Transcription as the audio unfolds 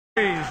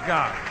Praise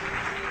God.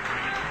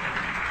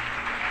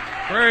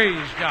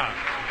 Praise God.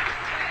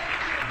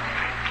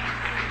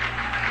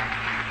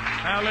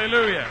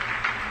 Hallelujah.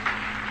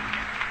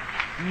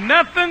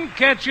 Nothing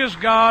catches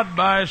God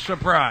by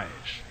surprise.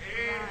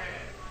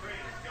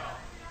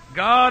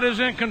 God is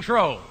in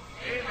control.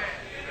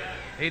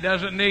 He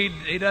doesn't need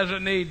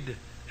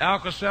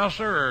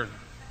Alka-Seltzer or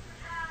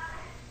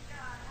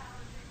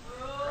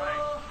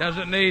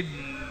doesn't need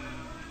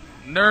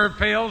nerve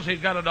pills. He's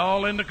got it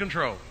all under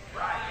control.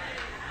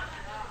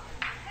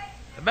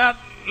 About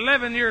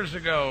 11 years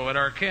ago at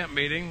our camp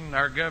meeting,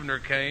 our governor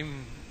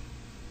came,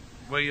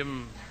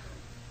 William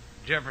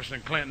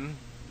Jefferson Clinton,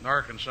 in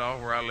Arkansas,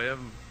 where I live.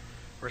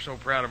 We're so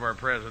proud of our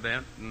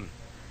president,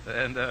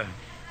 but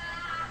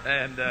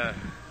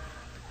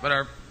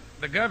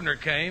the governor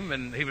came,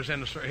 and he was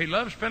he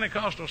loves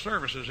Pentecostal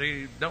services.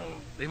 He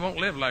won't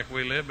live like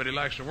we live, but he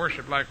likes to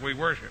worship like we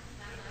worship.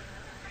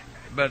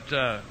 But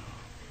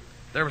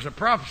there was a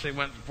prophecy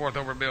went forth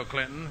over Bill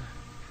Clinton,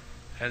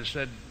 and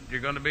said,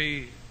 "You're going to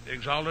be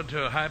exalted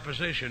to a high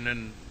position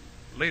in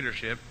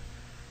leadership.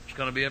 It's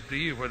going to be up to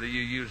you whether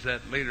you use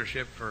that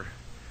leadership for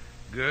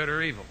good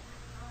or evil."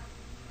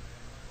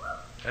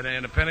 And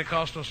in a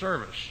Pentecostal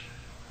service.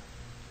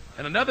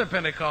 In another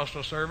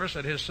Pentecostal service,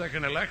 at his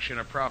second election,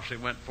 a prophecy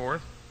went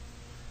forth,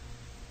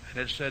 and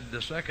it said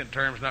the second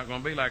term's not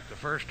going to be like the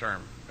first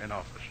term in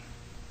office.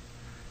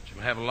 He's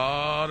going to have a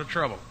lot of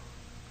trouble.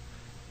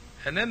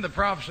 And then the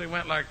prophecy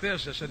went like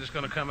this. It said it's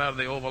going to come out of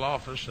the Oval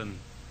Office,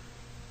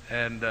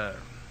 and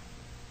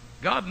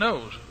God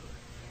knows.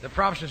 The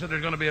prophecy said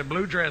there's going to be a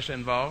blue dress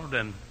involved,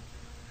 and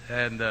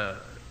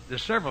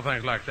there's several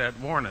things like that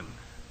warning.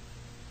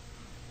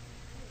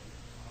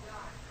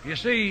 You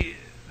see,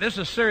 this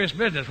is serious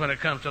business when it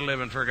comes to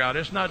living for God.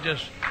 It's not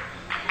just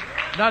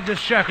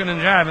shucking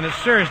and jiving.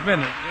 It's serious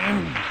business.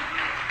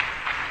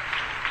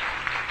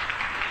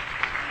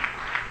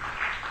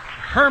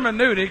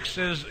 Hermeneutics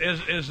is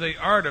the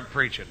art of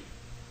preaching.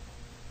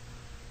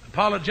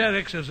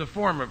 Apologetics is the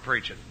form of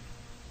preaching.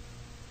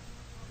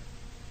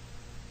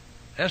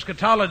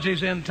 Eschatology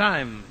is end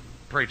time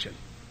preaching.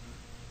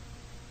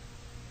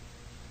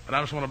 But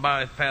I just want to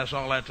bypass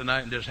all that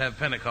tonight and just have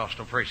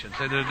Pentecostal preaching.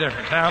 See, there's a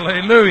difference.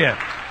 Hallelujah.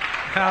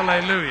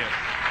 Hallelujah.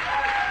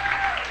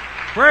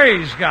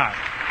 Praise God.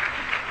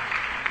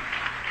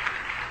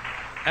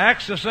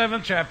 Acts the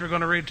 7th chapter.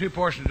 Going to read two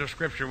portions of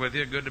Scripture with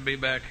you. Good to be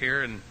back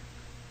here,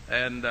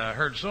 and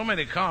heard so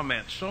many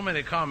comments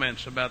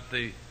about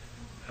the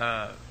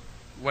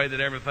way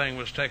that everything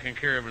was taken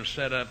care of and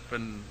set up,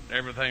 and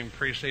everything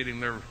preceding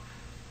their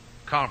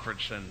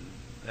conference,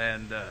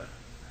 and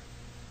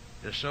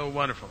it's so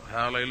wonderful.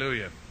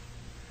 Hallelujah.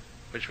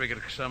 Wish we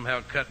could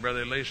somehow cut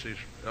Brother Lacey's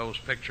old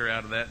picture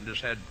out of that and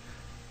just had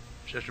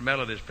Sister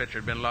Melody's picture.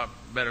 Had been a lot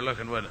better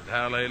looking, wouldn't it?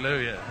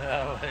 Hallelujah.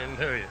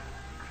 Hallelujah.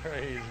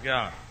 Praise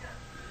God.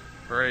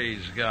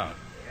 Praise God.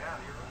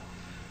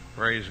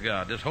 Praise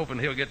God. Just hoping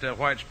he'll get that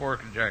white sport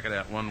jacket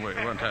out one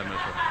time this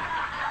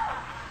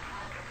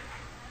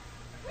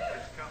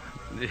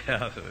way.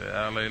 Yeah,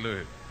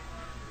 hallelujah.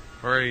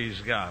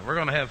 Praise God. We're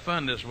going to have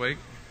fun this week.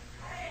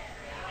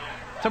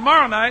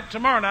 Tomorrow night,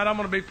 I'm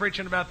going to be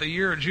preaching about the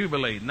year of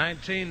Jubilee.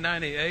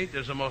 1998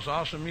 is the most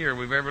awesome year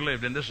we've ever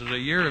lived in. This is a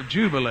year of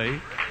Jubilee.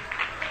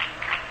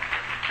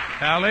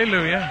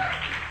 Hallelujah.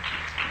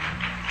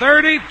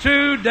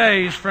 32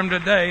 days from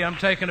today, I'm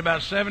taking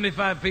about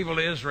 75 people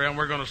to Israel, and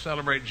we're going to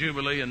celebrate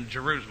Jubilee in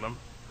Jerusalem.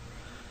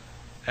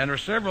 And there are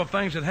several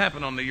things that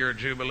happen on the year of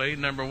Jubilee.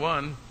 Number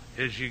one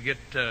is you get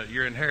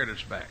your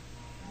inheritance back.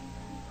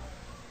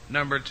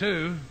 Number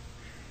two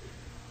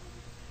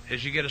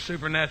is you get a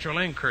supernatural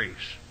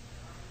increase.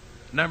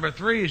 Number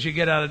three is you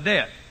get out of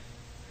debt.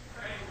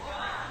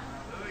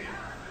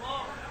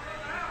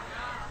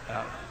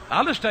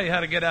 I'll just tell you how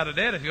to get out of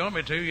debt if you want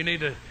me to. You need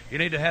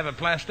to have a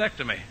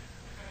plastectomy.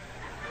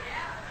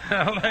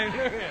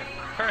 Hallelujah.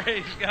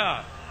 Praise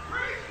God.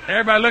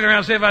 Everybody look around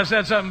and see if I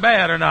said something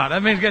bad or not.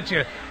 That means get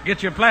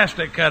your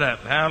plastic cut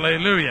up.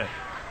 Hallelujah.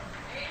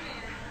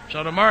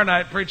 So tomorrow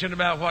night, preaching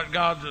about what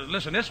God's...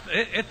 Listen,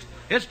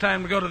 it's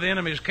time to go to the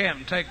enemy's camp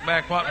and take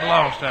back what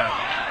belongs to us.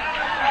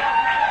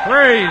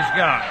 Praise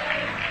God.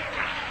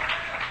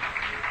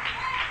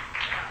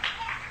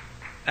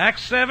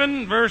 Acts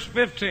 7, verse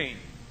 15.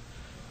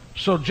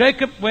 So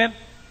Jacob went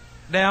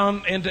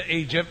down into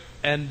Egypt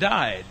and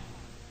died.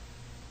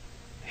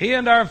 He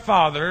and our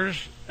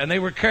fathers, and they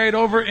were carried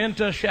over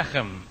into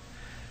Shechem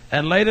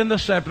and laid in the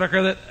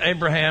sepulchre that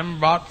Abraham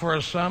bought for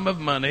a sum of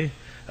money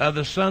of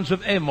the sons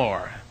of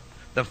Amor,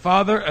 the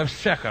father of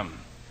Shechem.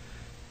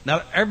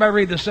 Now, everybody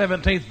read the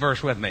 17th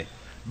verse with me.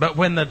 But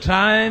when the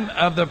time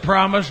of the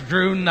promise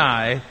drew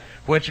nigh,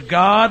 which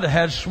God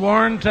had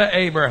sworn to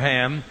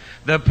Abraham,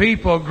 the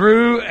people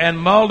grew and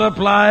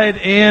multiplied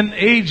in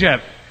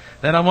Egypt.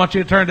 Then I want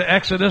you to turn to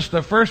Exodus,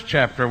 the first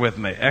chapter with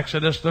me.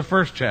 Exodus, the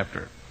first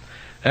chapter.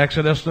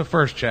 Exodus, the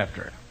first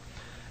chapter.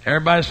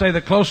 Everybody say,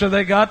 the closer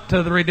they got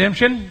to the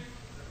redemption,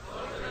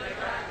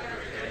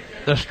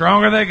 the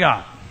stronger they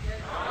got.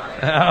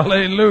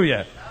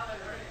 Hallelujah.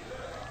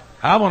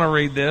 I want to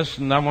read this,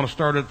 and I want to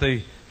start at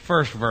the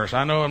first verse.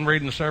 I know I'm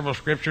reading several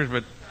scriptures,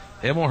 but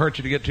it won't hurt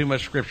you to get too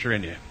much scripture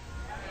in you.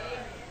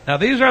 Now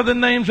these are the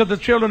names of the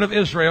children of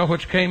Israel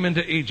which came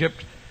into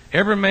Egypt.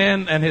 Every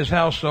man and his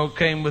household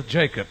came with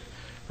Jacob.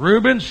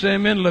 Reuben,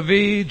 Simeon,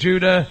 Levi,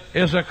 Judah,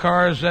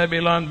 Issachar,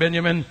 Zebulun,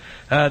 Benjamin,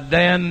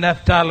 Dan,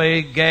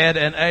 Naphtali, Gad,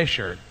 and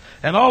Asher.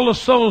 And all the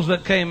souls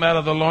that came out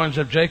of the loins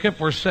of Jacob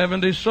were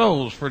 70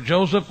 souls, for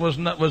Joseph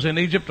was in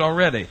Egypt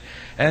already.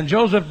 And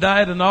Joseph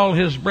died and all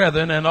his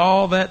brethren and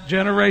all that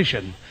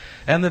generation.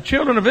 And the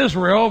children of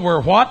Israel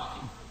were what?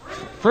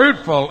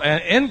 Fruitful,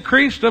 and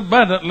increased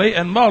abundantly,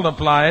 and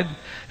multiplied,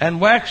 and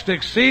waxed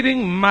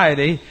exceeding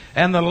mighty,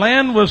 and the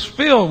land was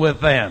filled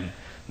with them.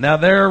 Now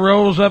there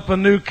arose up a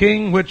new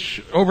king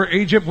over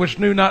Egypt, which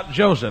knew not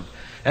Joseph.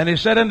 And he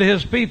said unto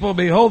his people,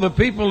 Behold, the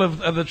people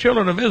of the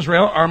children of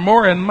Israel are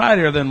more and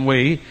mightier than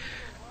we.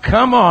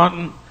 Come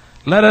on,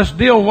 let us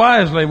deal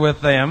wisely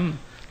with them,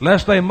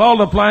 lest they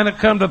multiply, and it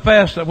come to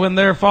pass that when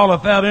there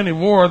falleth out any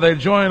war, they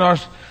join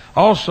us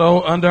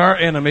also unto our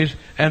enemies,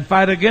 and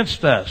fight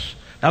against us.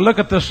 Now look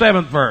at the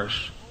 7th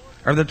verse,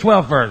 or the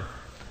 12th verse.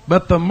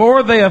 But the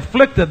more they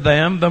afflicted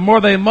them, the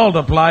more they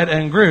multiplied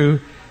and grew,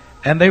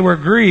 and they were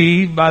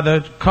grieved by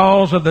the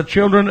cause of the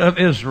children of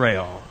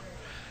Israel.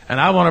 And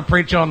I want to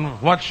preach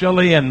on what shall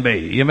the end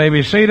be. You may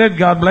be seated.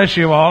 God bless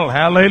you all.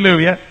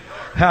 Hallelujah.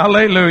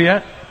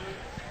 Hallelujah.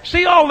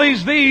 See all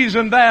these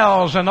and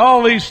thous and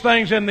all these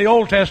things in the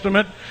Old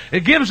Testament.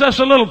 It gives us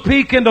a little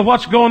peek into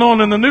what's going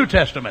on in the New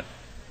Testament.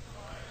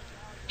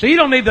 So you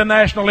don't need the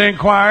National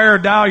Enquirer or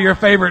dial your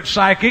favorite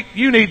psychic.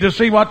 You need to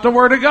see what the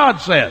Word of God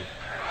says.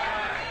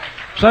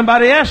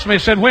 Somebody asked me,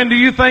 said, when do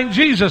you think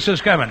Jesus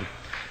is coming?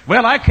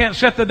 Well, I can't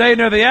set the day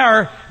nor the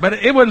hour, but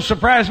it wouldn't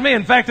surprise me.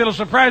 In fact, it'll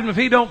surprise me if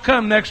he don't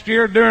come next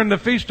year during the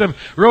feast of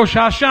Rosh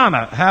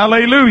Hashanah.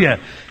 Hallelujah.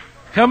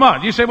 Come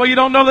on. You say, well, you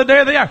don't know the day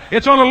or the hour.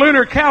 It's on a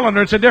lunar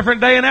calendar. It's a different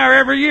day and hour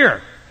every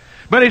year.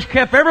 But he's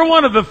kept every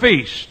one of the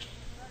feasts.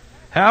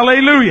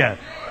 Hallelujah.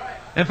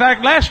 In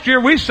fact, last year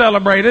we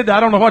celebrated, I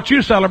don't know what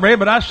you celebrated,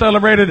 but I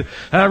celebrated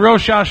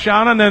Rosh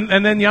Hashanah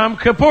and then Yom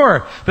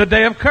Kippur, the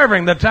day of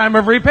covering, the time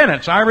of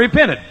repentance. I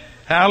repented.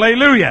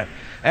 Hallelujah.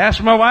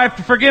 Asked my wife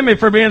to forgive me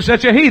for being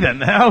such a heathen.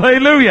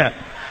 Hallelujah.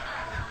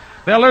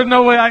 Well, there's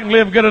no way I can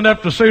live good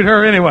enough to suit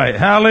her anyway.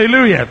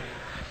 Hallelujah.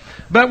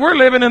 But we're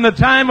living in the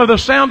time of the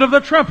sound of the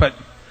trumpet.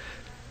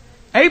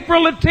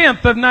 April the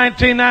 10th of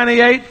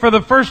 1998, for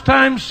the first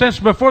time since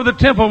before the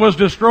temple was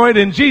destroyed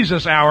in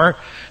Jesus' hour,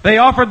 they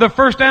offered the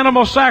first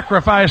animal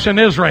sacrifice in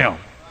Israel.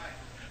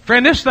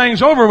 Friend, this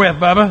thing's over with,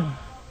 Bubba.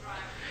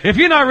 If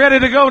you're not ready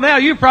to go now,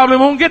 you probably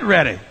won't get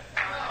ready.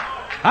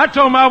 I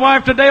told my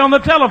wife today on the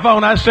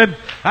telephone, I said,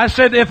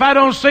 if I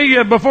don't see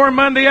you before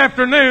Monday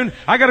afternoon,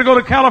 I got to go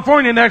to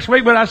California next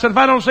week, but I said, if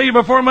I don't see you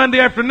before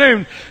Monday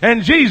afternoon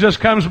and Jesus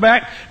comes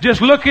back,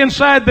 just look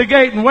inside the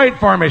gate and wait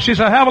for me. She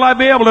said, how will I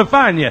be able to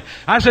find you?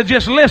 I said,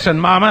 just listen,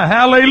 Mama.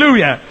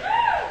 Hallelujah.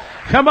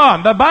 Come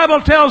on. The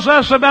Bible tells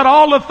us about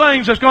all the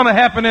things that's going to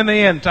happen in the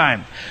end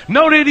time.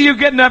 No need of you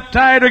getting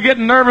uptight or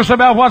getting nervous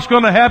about what's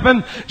going to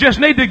happen. Just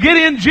need to get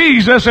in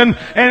Jesus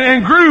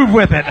and groove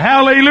with it.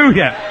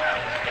 Hallelujah.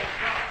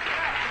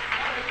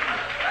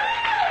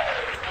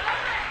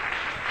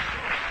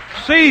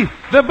 See,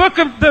 the book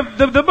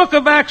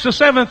of Acts, the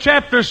 7th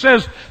chapter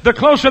says the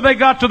closer they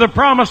got to the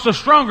promise, the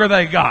stronger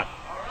they got.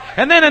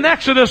 And then in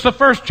Exodus, the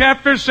 1st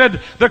chapter said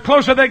the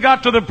closer they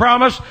got to the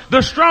promise,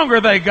 the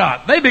stronger they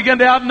got. They began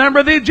to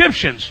outnumber the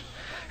Egyptians.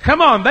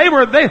 Come on, they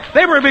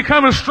were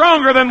becoming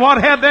stronger than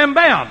what had them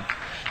bound.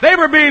 They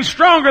were being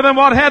stronger than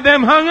what had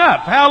them hung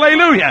up.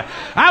 Hallelujah.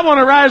 I want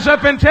to rise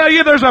up and tell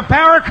you there's a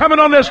power coming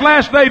on this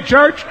last day,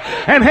 church,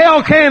 and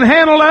hell can't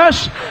handle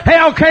us.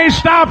 Hell can't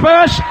stop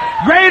us.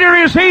 Greater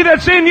is He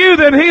that's in you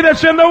than he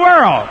that's in the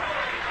world.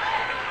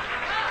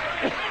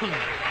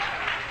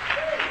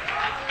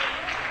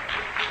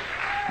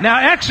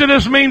 Now,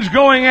 Exodus means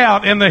going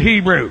out in the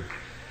Hebrew.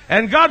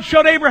 And God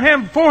showed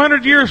Abraham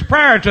 400 years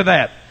prior to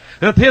that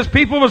his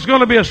people was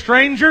going to be a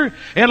stranger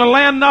in a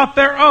land not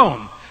their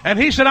own. And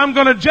He said, I'm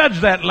going to judge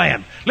that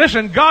land.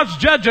 Listen, God's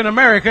judging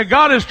America.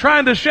 God is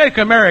trying to shake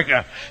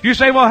America. You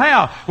say, well,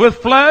 how? With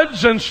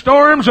floods and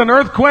storms and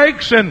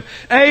earthquakes and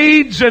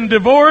AIDS and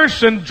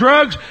divorce and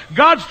drugs.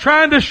 God's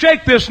trying to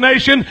shake this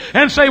nation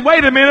and say,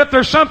 wait a minute,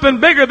 there's something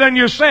bigger than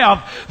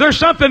yourself. There's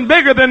something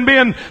bigger than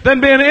being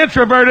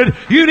introverted.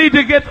 You need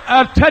to get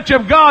a touch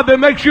of God that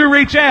makes you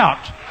reach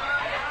out.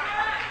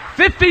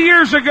 50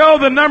 years ago,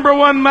 the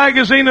 #1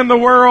 magazine in the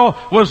world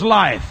was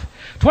Life.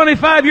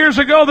 25 years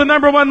ago, the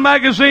 #1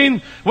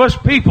 magazine was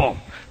People.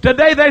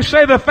 Today, they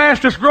say the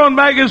fastest growing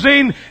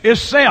magazine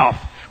is Self.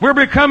 We're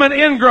becoming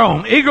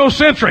ingrown,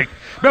 egocentric.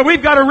 But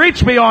we've got to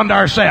reach beyond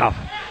ourselves.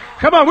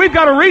 Come on, we've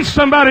got to reach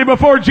somebody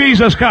before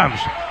Jesus comes.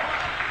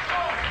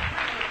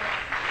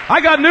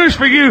 I got news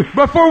for you.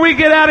 Before we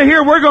get out of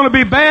here, we're going to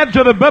be bad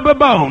to the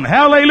bone.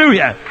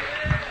 Hallelujah.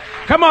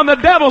 Come on, the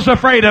devil's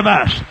afraid of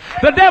us.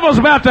 The devil's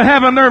about to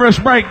have a nervous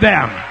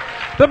breakdown.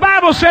 The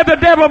Bible said the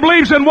devil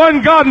believes in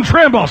one God and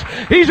trembles.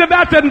 He's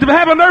about to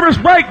have a nervous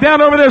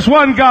breakdown over this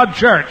one God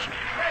church.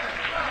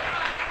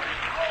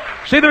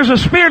 See, there's a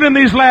spirit in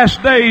these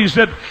last days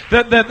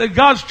that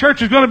God's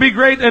church is going to be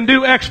great and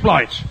do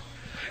exploits.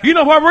 You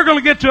know what? We're going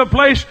to get to a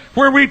place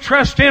where we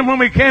trust Him when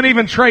we can't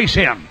even trace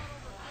Him.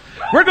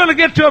 We're going to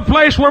get to a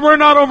place where we're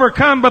not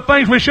overcome by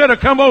things we should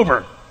have come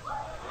over.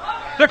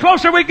 The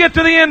closer we get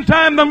to the end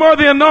time, the more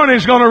the anointing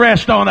is going to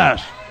rest on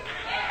us.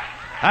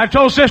 I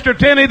told Sister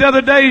Tenny the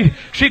other day,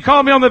 she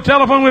called me on the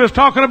telephone. We was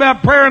talking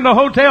about prayer in the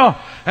hotel.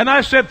 And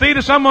I said,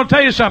 Thetis, I'm going to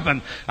tell you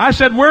something. I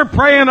said, we're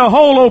praying a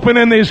hole open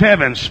in these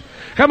heavens.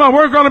 Come on,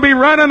 we're going to be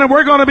running and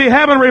we're going to be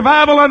having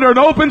revival under an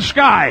open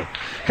sky.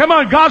 Come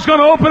on, God's going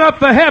to open up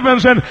the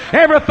heavens and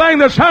everything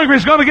that's hungry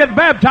is going to get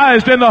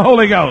baptized in the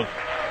Holy Ghost.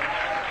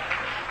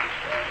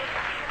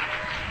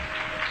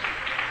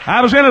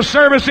 I was in a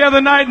service the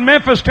other night in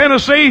Memphis,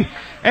 Tennessee,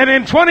 and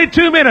in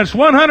 22 minutes,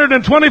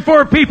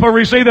 124 people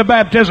received the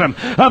baptism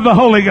of the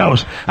Holy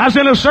Ghost. I was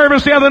in a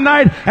service the other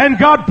night, and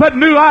God put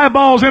new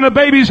eyeballs in a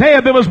baby's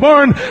head that was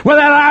born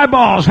without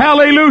eyeballs.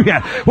 Hallelujah.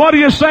 What are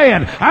you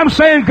saying? I'm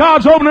saying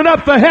God's opening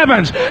up the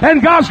heavens,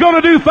 and God's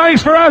going to do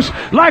things for us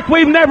like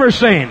we've never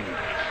seen.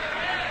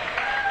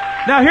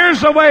 Now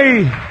here's the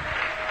way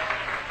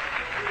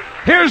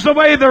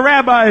the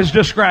rabbis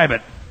describe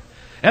it.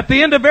 At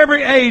the end of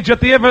every age,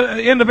 at the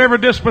end of every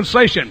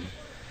dispensation,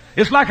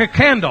 it's like a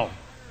candle.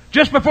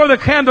 Just before the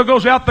candle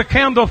goes out, the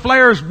candle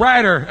flares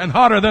brighter and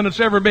hotter than it's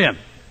ever been.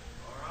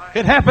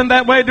 It happened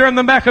that way during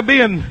the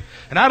Maccabean,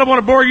 and I don't want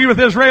to bore you with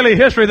Israeli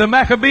history, the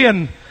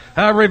Maccabean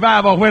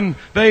revival, when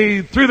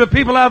they threw the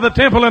people out of the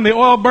temple and the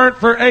oil burnt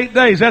for 8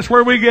 days. That's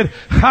where we get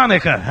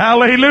Hanukkah.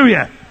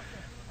 Hallelujah.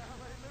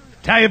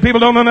 Italian people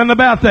don't know nothing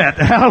about that.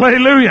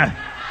 Hallelujah.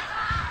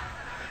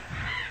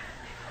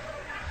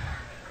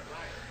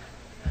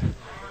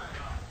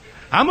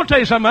 I'm going to tell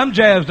you something I'm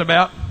jazzed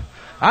about.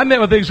 I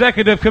met with the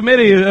executive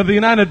committee of the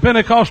United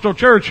Pentecostal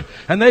Church,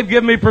 and they've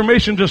given me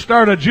permission to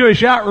start a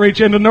Jewish outreach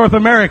into North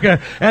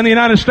America and the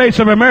United States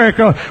of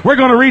America. We're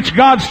going to reach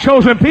God's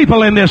chosen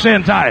people in this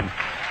end time.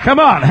 Come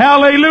on.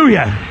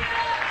 Hallelujah.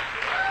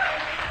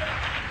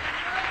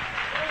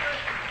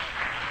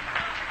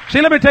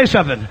 See, let me tell you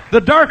something.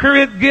 The darker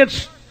it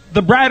gets,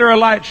 the brighter a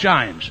light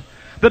shines.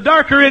 The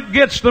darker it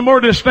gets, the more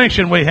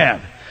distinction we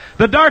have.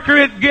 The darker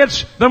it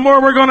gets, the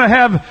more we're going to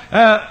have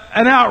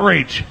an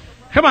outreach.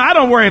 Come on, I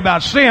don't worry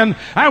about sin.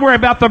 I worry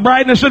about the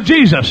brightness of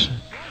Jesus.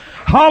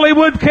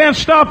 Hollywood can't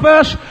stop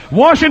us.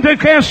 Washington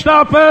can't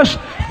stop us.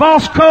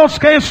 False cults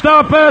can't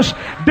stop us.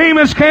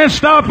 Demons can't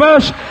stop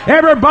us.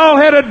 Every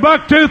bald-headed,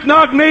 buck-toothed,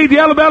 knock-kneed,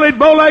 yellow-bellied,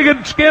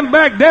 bow-legged,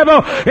 skin-back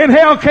devil in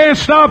hell can't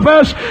stop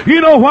us. You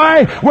know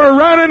why? We're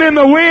running in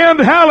the wind.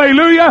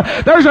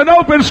 Hallelujah. There's an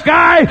open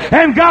sky,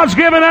 and God's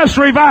given us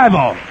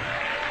revival.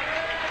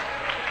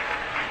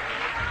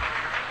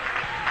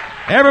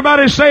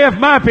 Everybody say, if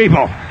my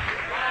people,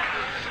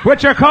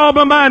 which are called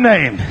by my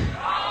name,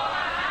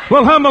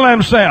 will humble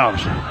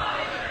themselves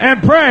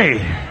and pray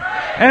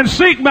and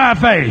seek my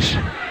face,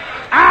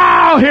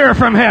 I'll hear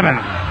from heaven.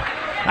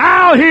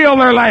 I'll heal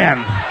their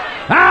land.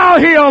 I'll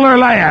heal their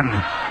land.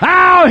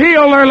 I'll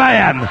heal their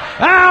land.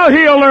 I'll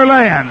heal their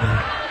land.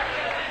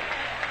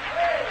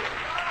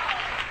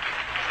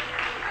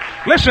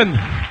 Listen,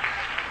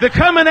 the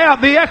coming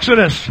out, the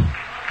Exodus,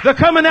 the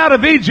coming out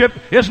of Egypt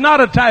is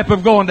not a type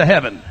of going to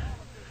heaven.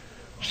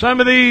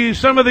 Some of the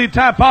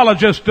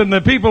typologists and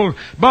the people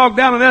bogged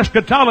down in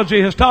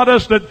eschatology has taught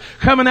us that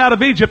coming out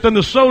of Egypt and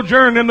the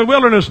sojourn in the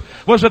wilderness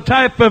was a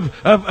type of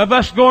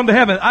us going to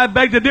heaven. I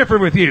beg to differ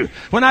with you.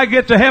 When I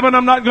get to heaven,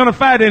 I'm not going to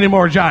fight any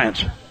more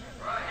giants.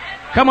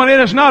 Come on, it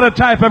is not a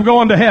type of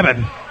going to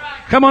heaven.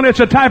 Come on, it's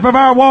a type of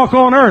our walk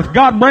on earth.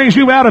 God brings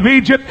you out of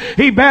Egypt.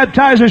 He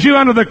baptizes you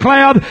under the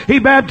cloud. He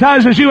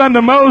baptizes you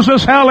under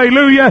Moses.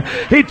 Hallelujah.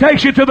 He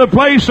takes you to the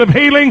place of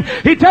healing.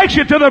 He takes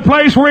you to the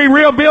place where He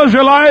rebuilds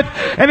your life.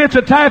 And it's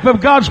a type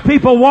of God's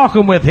people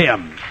walking with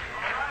Him.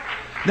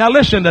 Now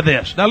listen to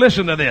this. Now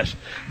listen to this.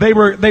 They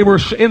were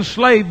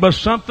enslaved by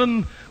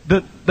something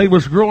that they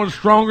was growing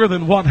stronger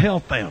than what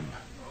helped them.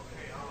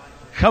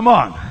 Come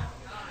on.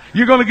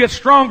 You're going to get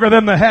stronger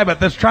than the habit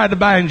that's tried to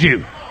bind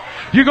you.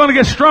 You're going to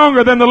get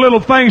stronger than the little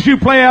things you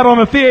play out on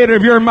the theater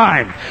of your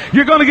mind.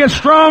 You're going to get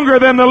stronger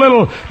than the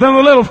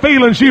little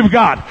feelings you've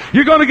got.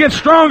 You're going to get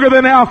stronger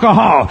than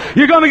alcohol.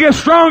 You're going to get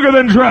stronger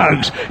than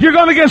drugs. You're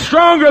going to get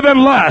stronger than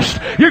lust.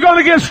 You're going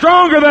to get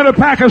stronger than a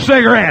pack of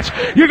cigarettes.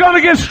 You're going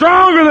to get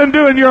stronger than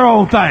doing your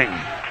own thing.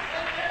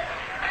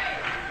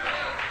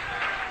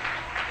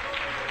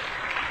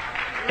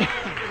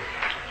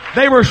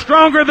 They were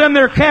stronger than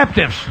their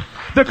captives.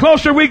 The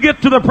closer we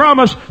get to the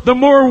promise,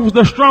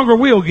 the stronger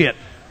we'll get.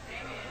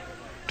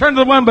 Turn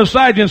to the one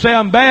beside you and say,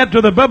 I'm bad to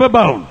the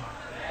bone.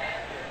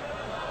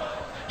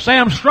 Say,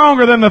 I'm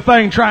stronger than the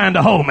thing trying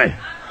to hold me.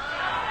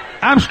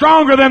 I'm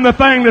stronger than the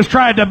thing that's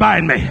tried to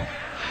bind me.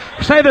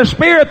 Say, the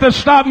spirit that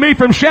stopped me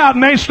from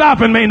shouting ain't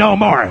stopping me no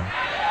more.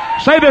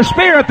 Say, the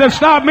spirit that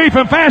stopped me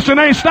from fasting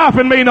ain't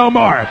stopping me no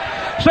more.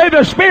 Say,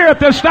 the spirit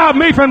that stopped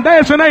me from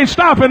dancing ain't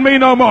stopping me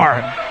no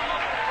more.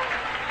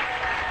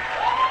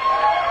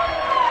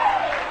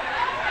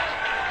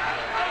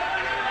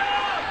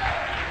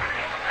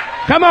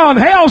 Come on,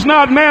 hell's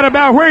not mad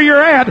about where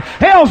you're at.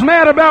 Hell's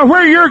mad about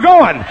where you're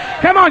going.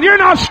 Come on, you're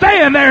not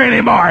staying there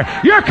anymore.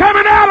 You're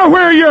coming out of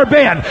where you've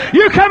been.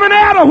 You're coming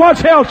out of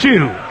what's held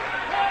you.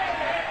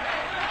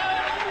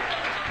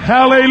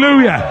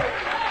 Hallelujah.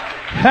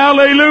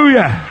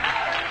 Hallelujah.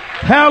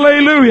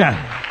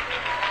 Hallelujah.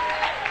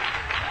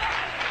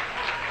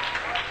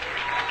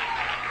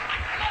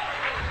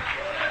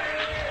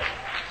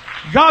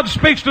 God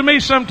speaks to me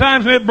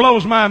sometimes and it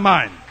blows my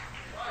mind.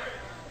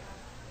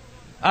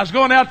 I was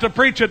going out to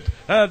preach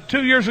at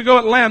 2 years ago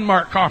at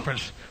Landmark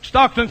Conference,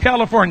 Stockton,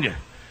 California.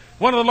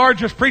 One of the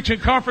largest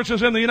preaching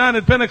conferences in the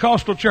United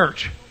Pentecostal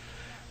Church.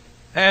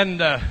 And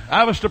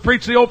I was to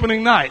preach the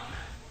opening night.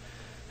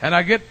 And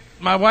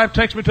my wife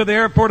takes me to the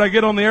airport. I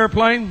get on the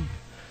airplane.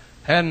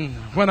 And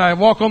when I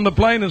walk on the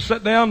plane and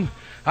sit down,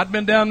 I'd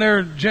been down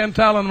there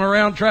gentiling them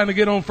around trying to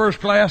get on first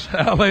class.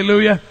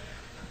 Hallelujah.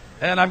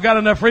 And I've got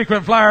enough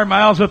frequent flyer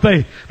miles that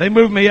they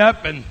move me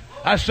up, and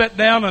I sat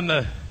down,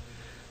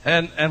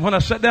 and when I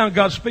sat down,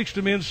 God speaks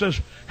to me and says,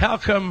 how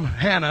come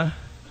Hannah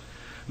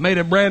made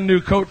a brand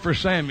new coat for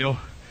Samuel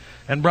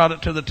and brought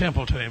it to the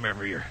temple to him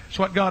every year? That's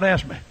what God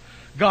asked me.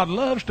 God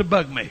loves to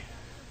bug me.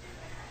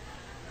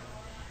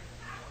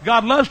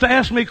 God loves to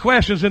ask me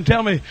questions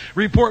and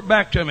report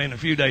back to me in a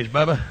few days,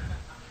 Bubba.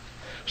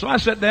 So I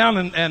sat down,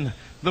 and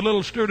the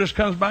little stewardess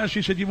comes by, and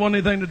she said, you want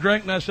anything to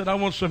drink? And I said, I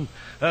want some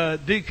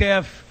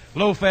decaf,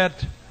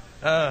 low-fat,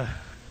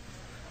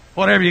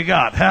 whatever you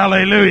got.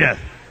 Hallelujah.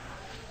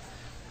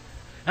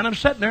 And I'm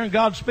sitting there, and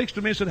God speaks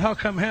to me and said, how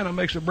come Hannah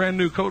makes a brand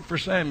new coat for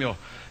Samuel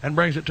and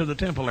brings it to the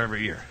temple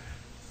every year?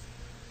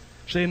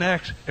 See, in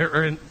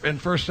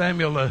 1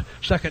 Samuel, the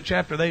 2nd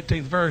chapter, the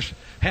 18th verse,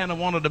 Hannah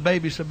wanted a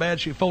baby so bad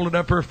she folded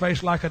up her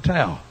face like a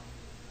towel.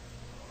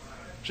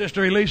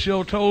 Sister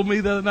Eliseo told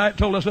us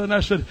the other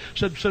night,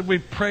 said we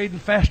prayed and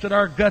fasted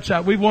our guts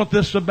out. We want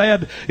this so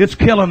bad, it's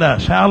killing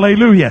us.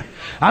 Hallelujah.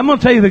 I'm going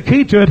to tell you the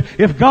key to it.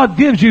 If God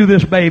gives you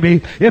this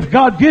baby, if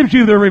God gives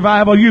you the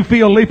revival you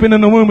feel leaping in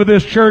the womb of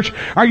this church,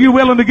 are you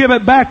willing to give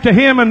it back to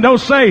Him? And don't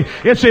say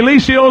it's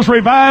Eliseo's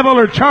revival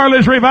or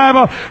Charlie's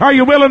revival. Are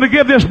you willing to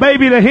give this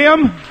baby to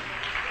Him?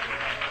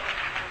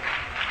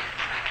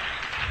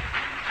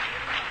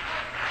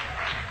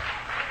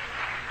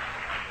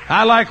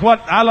 I like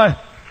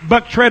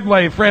Buck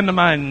Treadway, a friend of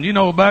mine. You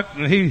know Buck.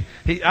 I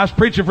was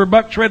preaching for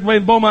Buck Treadway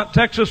in Beaumont,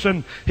 Texas,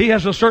 and he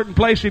has a certain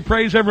place he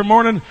prays every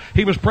morning.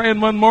 He was praying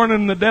one morning,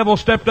 and the devil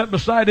stepped up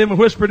beside him and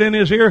whispered in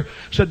his ear,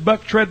 said,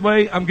 Buck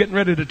Treadway, I'm getting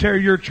ready to tear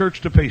your church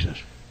to pieces.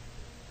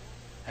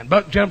 And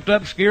Buck jumped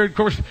up, scared. Of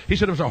course, he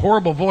said it was a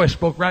horrible voice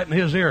spoke right in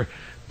his ear.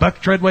 Buck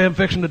Treadway, I'm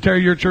fixing to tear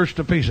your church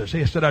to pieces.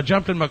 He said, I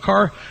jumped in my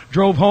car,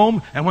 drove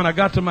home, and when I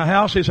got to my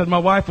house, he said, my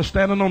wife was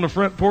standing on the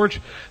front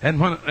porch,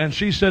 and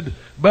she said,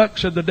 Buck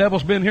said, the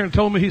devil's been here and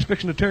told me he's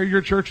fixing to tear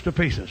your church to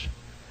pieces.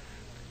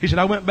 He said,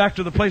 I went back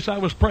to the place I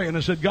was praying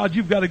and said, God,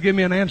 you've got to give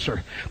me an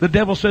answer. The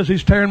devil says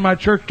he's tearing my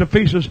church to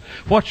pieces.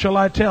 What shall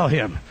I tell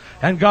him?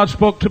 And God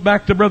spoke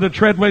back to Brother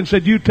Treadway and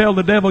said, you tell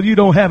the devil you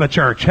don't have a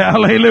church.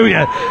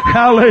 Hallelujah.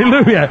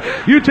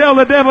 Hallelujah. You tell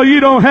the devil you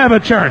don't have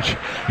a church.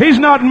 He's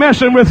not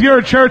messing with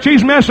your church.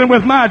 He's messing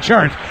with my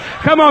church.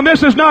 Come on,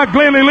 this is not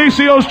Glenn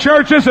Eliseo's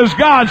church. This is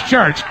God's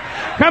church.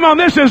 Come on,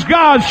 this is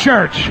God's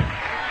church.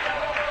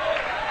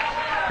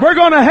 We're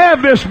going to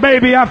have this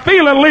baby. I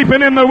feel it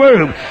leaping in the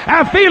womb.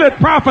 I feel it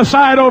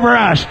prophesied over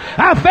us.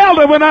 I felt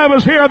it when I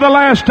was here the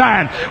last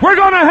time. We're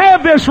going to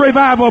have this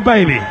revival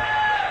baby.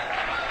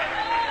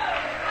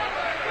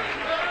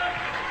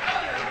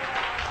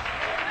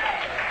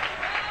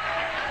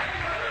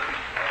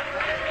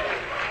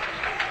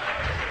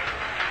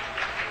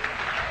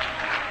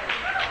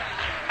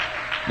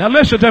 Now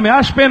listen to me.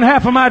 I spend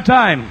half of my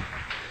time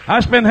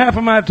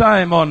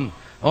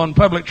on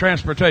public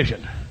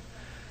transportation.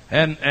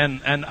 And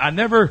I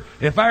never,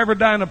 if I ever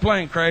die in a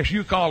plane crash,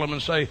 you call them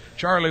and say,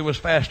 Charlie was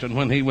fasting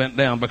when he went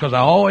down, because I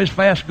always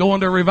fast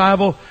going to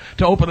revival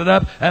to open it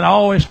up, and I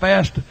always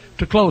fast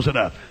to close it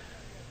up.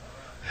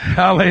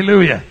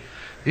 Hallelujah.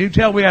 You can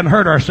tell we hadn't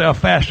hurt ourselves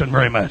fasting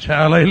very much.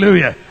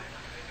 Hallelujah.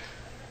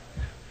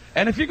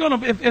 And if you're going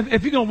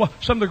to,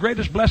 some of the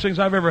greatest blessings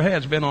I've ever had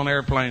has been on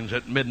airplanes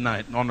at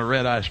midnight on the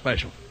red eye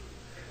special.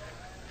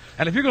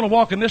 And if you're going to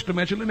walk in this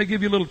dimension, let me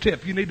give you a little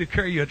tip. You need to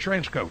carry a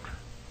trench coat.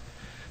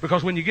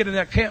 Because when you get in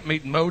that camp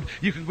meeting mode,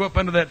 you can go up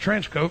under that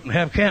trench coat and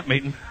have camp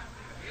meeting.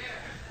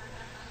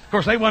 Of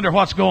course, they wonder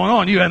what's going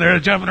on. You in there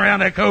jumping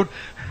around that coat.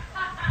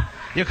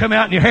 You come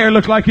out and your hair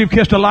looks like you've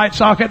kissed a light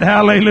socket.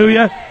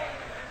 Hallelujah.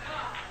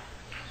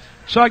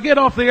 So I get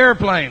off the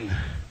airplane.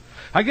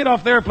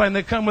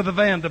 They come with a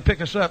van to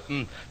pick us up.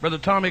 And Brother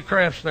Tommy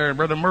Kraft's there, and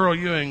Brother Merle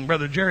Ewing,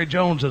 Brother Jerry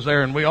Jones is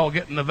there, and we all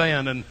get in the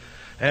van.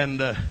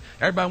 And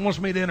everybody wants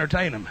me to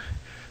entertain them.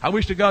 I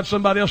wish to God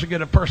somebody else would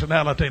get a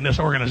personality in this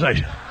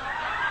organization.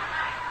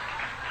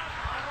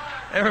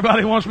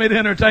 Everybody wants me to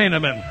entertain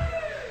them, and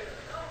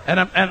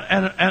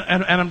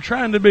I'm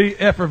trying to be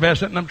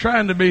effervescent, and I'm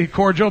trying to be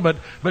cordial, but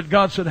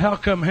God said, how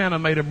come Hannah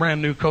made a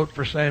brand new coat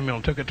for Samuel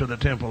and took it to the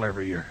temple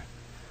every year?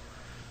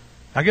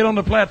 I get on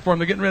the platform,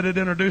 they're getting ready to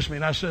introduce me,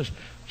 and I says,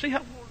 see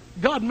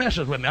God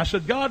messes with me. I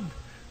said, God,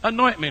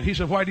 anoint me. And he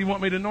said, why do you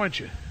want me to anoint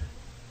you?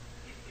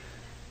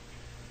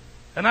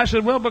 And I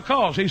said, well,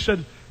 because. He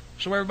said,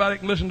 so everybody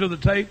can listen to the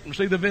tape and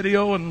see the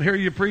video and hear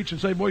you preach and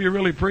say, boy, you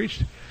really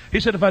preached. He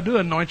said, if I do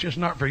anoint you, it's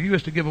not for you,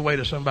 it's to give away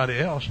to somebody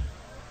else.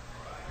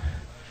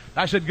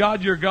 I said,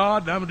 God, you're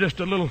God. I'm just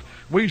a little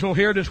weasel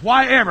here. Just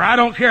why ever. I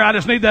don't care. I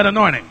just need that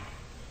anointing.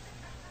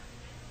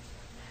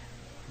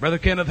 Brother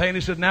Kenneth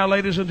Haney said, now,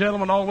 ladies and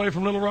gentlemen, all the way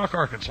from Little Rock,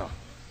 Arkansas.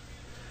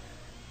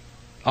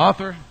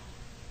 Author,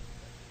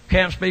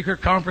 camp speaker,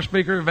 conference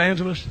speaker,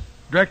 evangelist,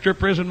 director of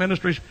prison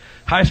ministries,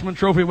 Heisman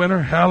Trophy winner.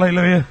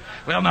 Hallelujah.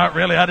 Well, not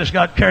really. I just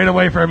got carried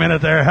away for a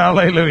minute there.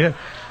 Hallelujah.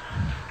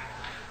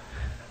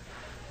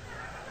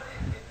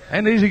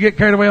 Ain't easy to get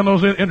carried away on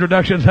those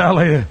introductions.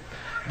 Hallelujah.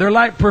 They're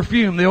like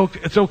perfume.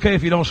 It's okay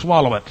if you don't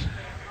swallow it.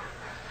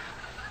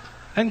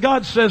 And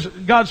God says,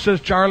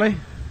 Charlie,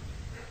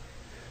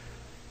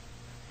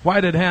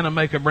 why did Hannah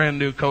make a brand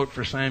new coat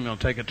for Samuel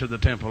and take it to the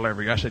temple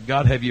every year? I said,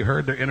 God, have you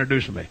heard? They're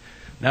introducing me.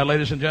 Now,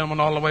 ladies and gentlemen,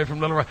 all the way from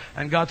Little Rock.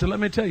 And God said, let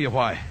me tell you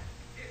why.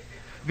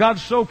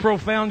 God's so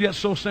profound yet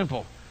so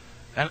simple.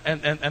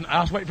 And I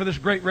was waiting for this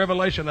great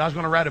revelation. I was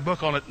going to write a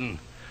book on it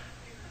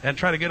and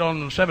try to get on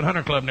the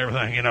 700 Club and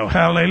everything, you know.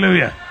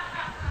 Hallelujah.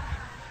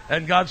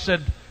 And God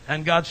said,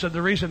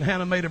 the reason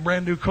Hannah made a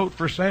brand new coat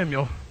for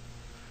Samuel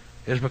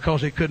is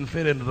because he couldn't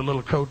fit into the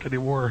little coat that he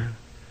wore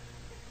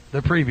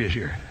the previous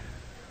year.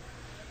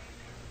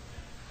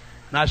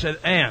 And I said,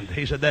 and?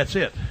 He said, that's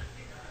it.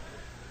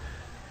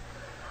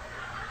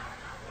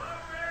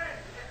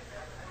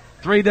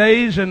 3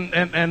 days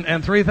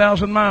and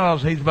 3,000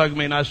 miles, he's bugged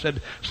me. And I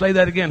said, say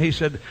that again. He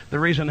said, the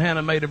reason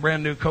Hannah made a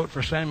brand new coat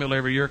for Samuel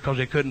every year because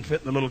he couldn't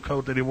fit in the little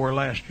coat that he wore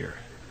last year.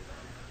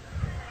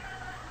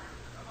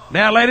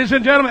 Now, ladies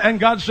and gentlemen,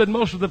 and God said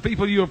most of the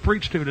people you have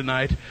preached to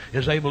tonight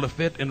is able to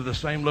fit into the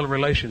same little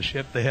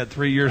relationship they had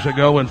 3 years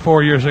ago and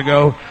 4 years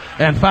ago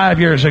and 5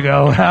 years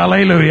ago.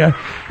 Hallelujah.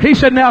 He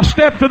said, now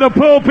step to the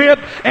pulpit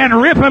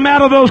and rip them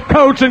out of those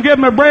coats and give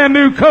them a brand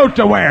new coat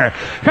to wear.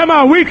 Come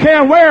on, we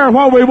can't wear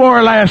what we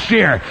wore last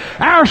year.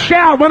 Our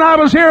shout when I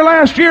was here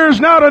last year is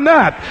not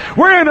enough.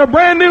 We're in a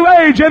brand new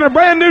age, in a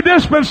brand new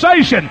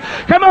dispensation.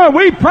 Come on,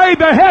 we prayed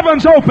the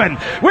heavens open.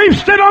 We've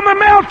stood on the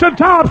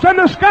mountaintops and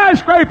the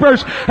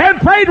skyscrapers and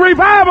prayed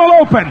revival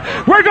open.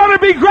 We're going to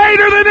be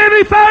greater than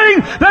anything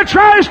that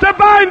tries to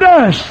bind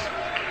us.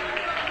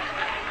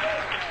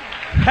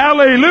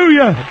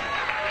 Hallelujah.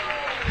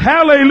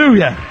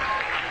 Hallelujah.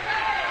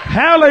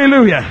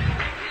 Hallelujah.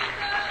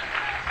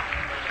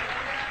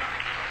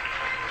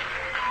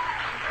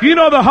 You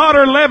know, the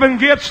hotter leaven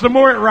gets, the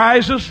more it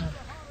rises.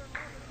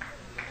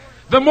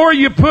 The more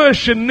you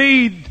push and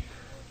knead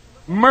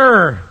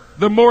myrrh,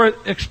 the more it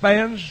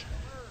expands.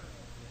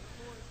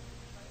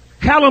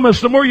 Calamus,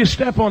 the more you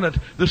step on it,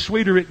 the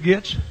sweeter it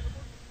gets.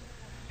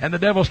 And the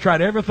devil's tried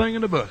everything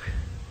in the book.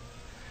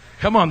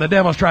 Come on, the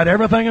devil's tried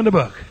everything in the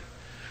book.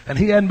 And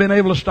he hadn't been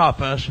able to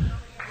stop us.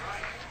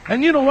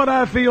 And you know what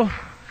I feel?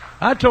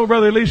 I told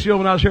Brother Eliseo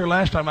when I was here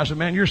last time, I said,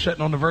 man, you're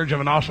sitting on the verge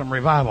of an awesome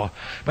revival.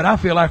 But I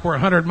feel like we're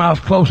 100 miles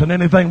closer than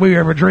anything we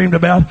ever dreamed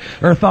about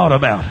or thought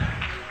about.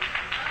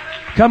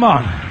 Come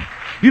on.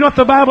 You know what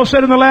the Bible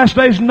said in the last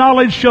days?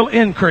 Knowledge shall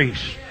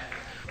increase.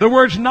 The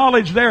word's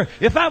knowledge there.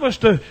 If I was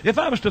to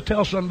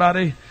tell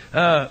somebody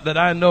that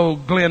I know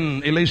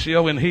Glenn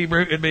Eliseo in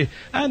Hebrew, it'd be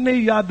Ani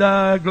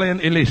Yada Glenn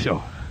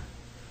Eliseo.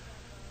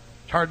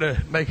 It's hard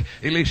to make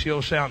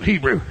Eliseo sound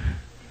Hebrew.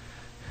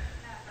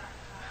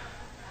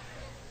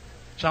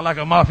 Sound like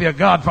a mafia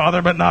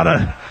godfather, but not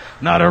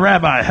a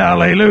rabbi.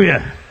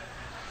 Hallelujah.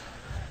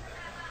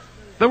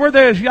 The word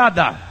there is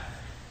Yada.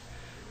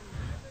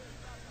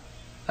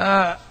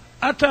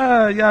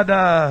 Ata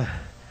Yada.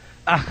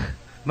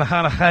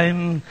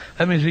 Mahaney.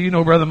 That means you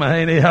know Brother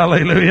Mahaney.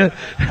 Hallelujah.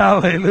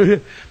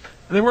 Hallelujah.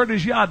 The word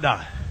is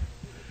yada.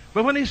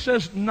 But when he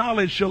says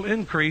knowledge shall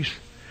increase,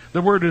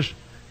 the word is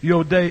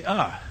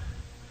yodeah.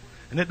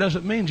 And it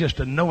doesn't mean just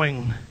a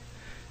knowing.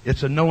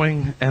 It's a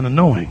knowing and a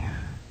knowing.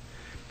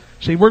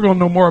 See, we're going to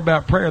know more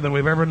about prayer than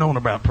we've ever known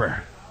about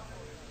prayer.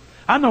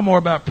 I know more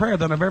about prayer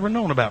than I've ever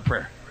known about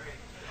prayer.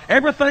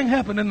 Everything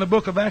happened in the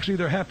book of Acts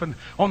either happened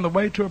on the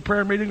way to a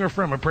prayer meeting or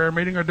from a prayer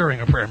meeting or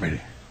during a prayer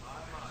meeting.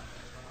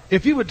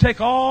 If you would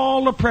take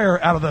all the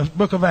prayer out of the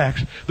book of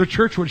Acts, the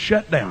church would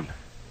shut down.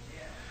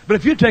 But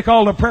if you take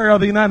all the prayer out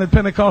of the United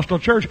Pentecostal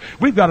Church,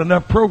 we've got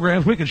enough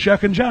programs we could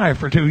shuck and jive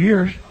for 2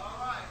 years.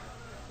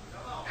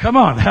 Come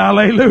on.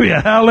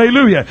 Hallelujah.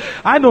 Hallelujah.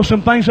 I know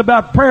some things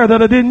about prayer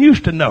that I didn't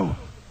used to know.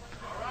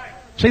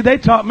 See, they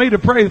taught me to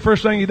pray. The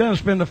first thing you do is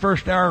spend the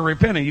first hour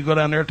repenting. You go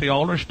down there at the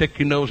altar, stick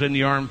your nose in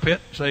the armpit,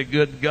 say,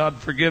 good God,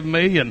 forgive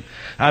me, and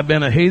I've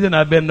been a heathen,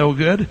 I've been no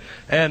good.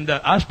 And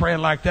I was praying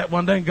like that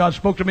one day, and God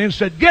spoke to me and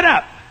said, get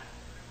up.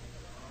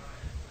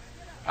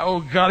 Oh,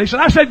 God. He said,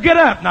 I said, get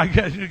up. Now,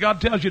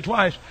 God tells you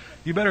twice,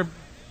 you better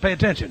pay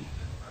attention.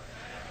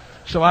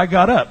 So I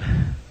got up,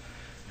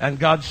 and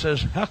God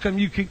says, how come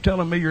you keep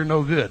telling me you're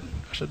no good?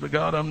 I said, but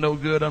God, I'm no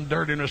good. I'm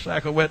dirty in a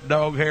sack of wet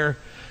dog hair.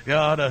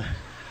 God,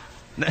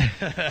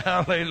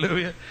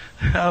 hallelujah.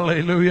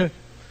 Hallelujah.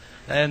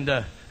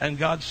 And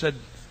God said,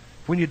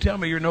 when you tell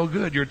me you're no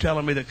good, you're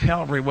telling me that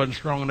Calvary wasn't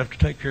strong enough to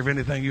take care of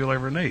anything you'll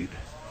ever need.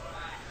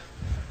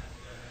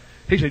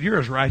 He said, you're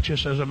as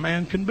righteous as a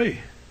man can be.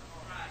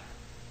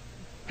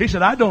 He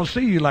said, I don't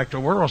see you like the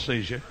world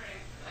sees you.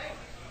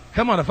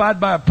 Come on, if I'd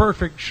buy a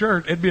perfect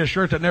shirt, it'd be a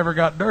shirt that never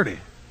got dirty.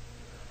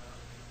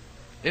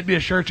 It'd be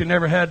a shirt you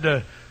never had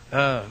to,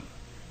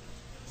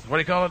 what do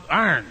you call it?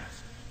 Iron.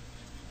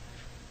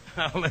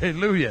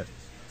 Hallelujah.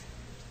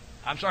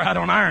 I'm sorry, I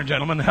don't iron,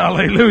 gentlemen.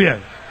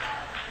 Hallelujah.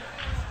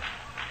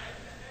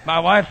 My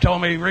wife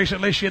told me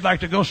recently she'd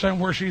like to go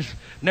somewhere she's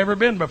never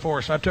been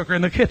before, so I took her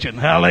in the kitchen.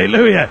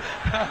 Hallelujah.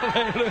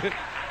 Hallelujah.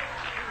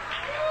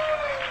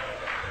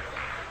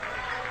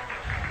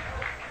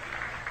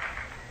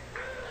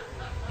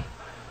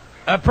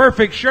 A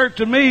perfect shirt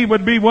to me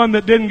would be one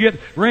that didn't get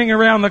ring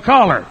around the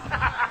collar.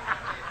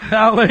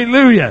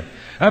 Hallelujah.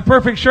 A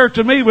perfect shirt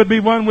to me would be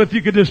one with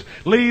you could just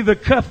leave the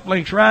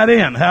cufflinks right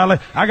in.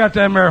 I got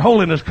them there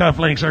holiness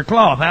cufflinks or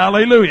cloth.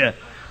 Hallelujah.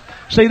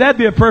 See, that'd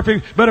be a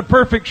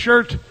perfect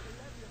shirt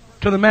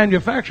to the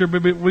manufacturer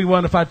would be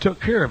one if I took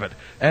care of it.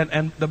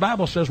 And the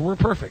Bible says we're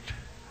perfect.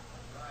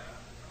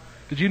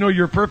 Did you know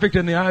you're perfect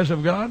in the eyes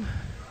of God?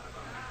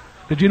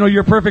 Did you know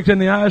you're perfect in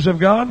the eyes of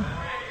God?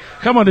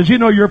 Come on, did you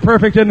know you're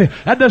perfect in the...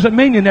 That doesn't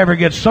mean you never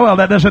get soiled.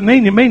 That doesn't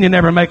mean you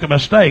never make a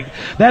mistake.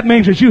 That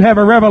means that you have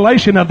a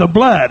revelation of the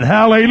blood.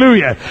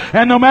 Hallelujah.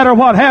 And no matter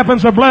what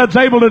happens, the blood's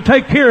able to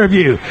take care of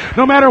you.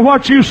 No matter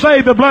what you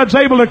say, the blood's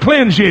able to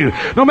cleanse you.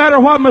 No matter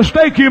what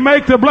mistake you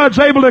make, the blood's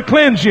able to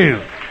cleanse you.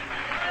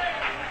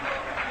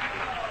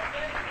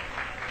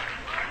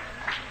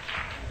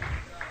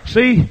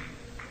 See,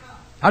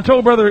 I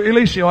told Brother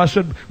Eliseo, I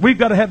said, we've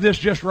got to have this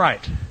just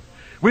right.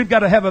 We've got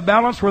to have a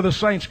balance where the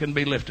saints can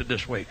be lifted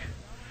this week.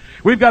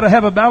 We've got to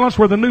have a balance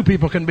where the new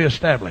people can be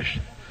established.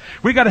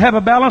 We've got to have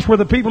a balance where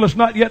the people that's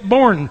not yet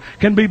born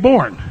can be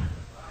born.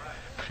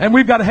 And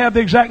we've got to have the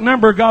exact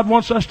number God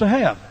wants us to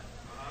have.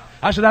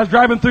 I said, I was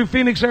driving through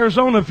Phoenix,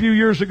 Arizona a few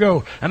years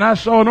ago, and I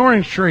saw an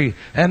orange tree,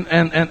 and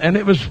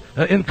it was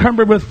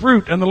encumbered with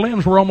fruit, and the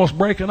limbs were almost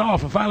breaking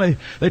off. And finally,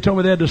 they told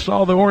me they had to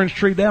saw the orange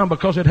tree down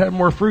because it had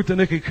more fruit than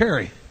it could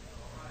carry.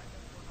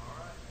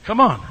 Come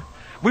on.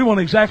 We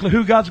want exactly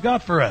who God's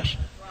got for us.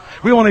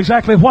 We want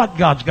exactly what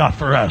God's got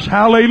for us.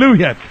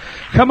 Hallelujah.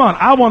 Come on.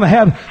 I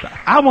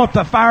want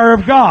the fire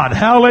of God.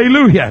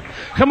 Hallelujah.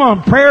 Come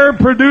on. Prayer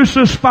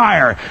produces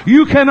fire.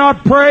 You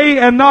cannot pray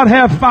and not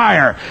have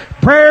fire.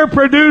 Prayer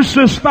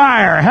produces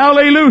fire.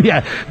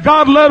 Hallelujah.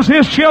 God loves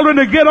His children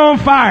to get on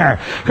fire.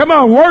 Come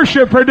on.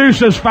 Worship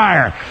produces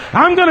fire.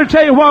 I'm going to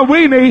tell you what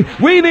we need.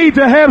 We need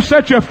to have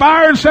such a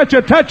fire and such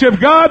a touch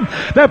of God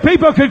that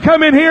people can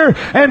come in here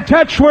and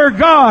touch where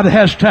God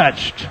has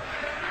touched.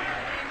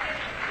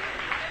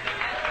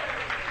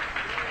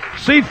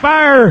 See,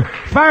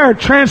 fire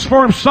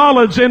transforms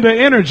solids into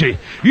energy.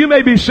 You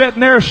may be sitting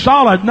there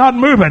solid, not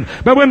moving,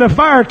 but when the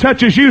fire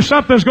touches you,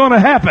 something's going to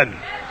happen.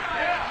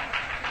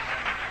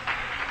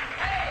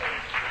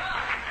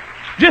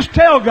 Just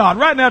tell God,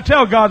 right now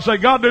tell God, say,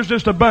 God, there's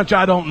just a bunch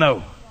I don't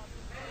know.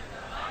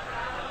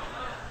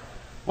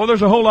 Well,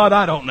 there's a whole lot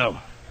I don't know.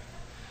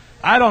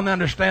 I don't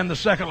understand the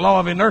second law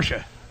of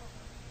inertia.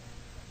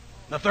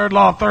 The third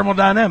law of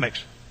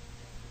thermodynamics.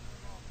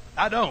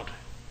 I don't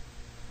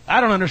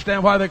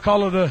understand why they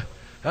call it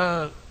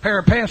a pair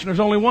of pants and there's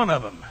only one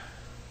of them.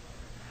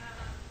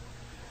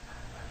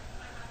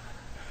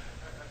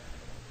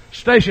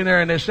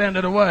 Stationary and they send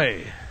it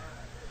away.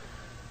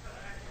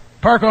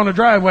 Park on the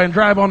driveway and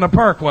drive on the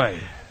parkway.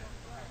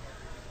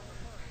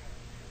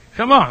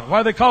 Come on,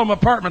 why do they call them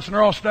apartments and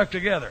they're all stuck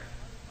together?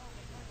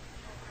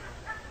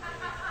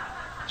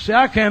 See,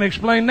 I can't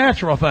explain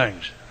natural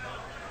things.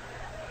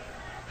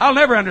 I'll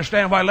never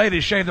understand why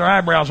ladies shave their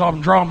eyebrows off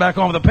and draw them back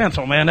on with a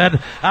pencil, man.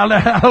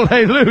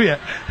 Hallelujah.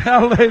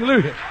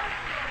 Hallelujah.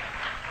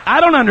 I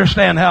don't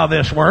understand how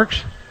this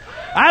works.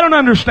 I don't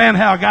understand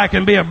how a guy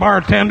can be a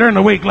bartender and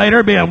a week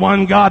later be a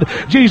one God,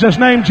 Jesus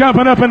name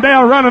jumping up and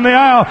down, running the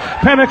aisle,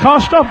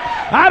 Pentecostal.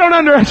 I don't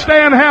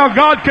understand how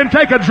God can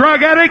take a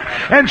drug addict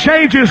and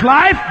change his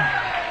life.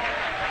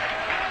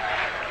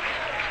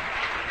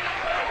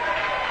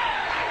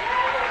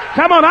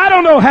 Come on, I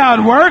don't know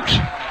how it works.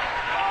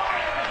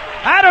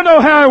 I don't know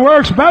how it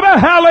works, Bubba.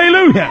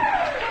 Hallelujah.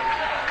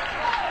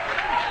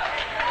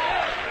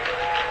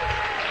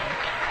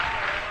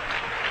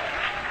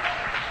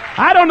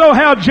 I don't know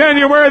how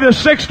January the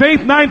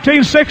 16th,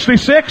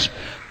 1966,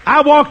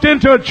 I walked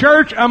into a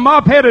church, a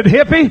mop-headed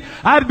hippie.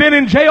 I'd been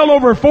in jail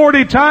over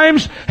 40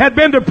 times, had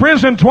been to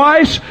prison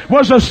twice,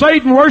 was a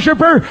Satan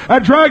worshiper, a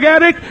drug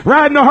addict,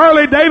 riding a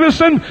Harley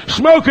Davidson,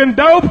 smoking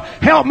dope,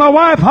 helped my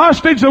wife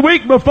hostage the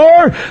week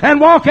before, and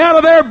walk out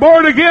of there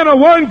born again, a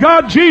one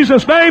God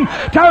Jesus name,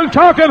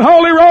 tongue-talking,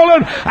 holy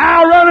rolling,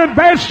 aisle-running,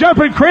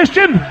 bench-jumping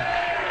Christian.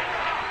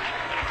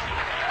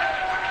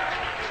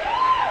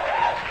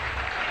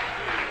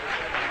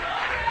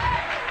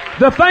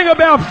 The thing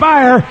about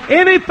fire,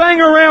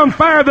 anything around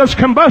fire that's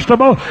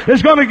combustible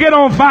is going to get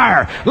on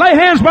fire. Lay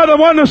hands by the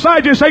one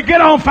beside you and say,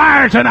 get on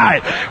fire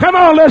tonight. Come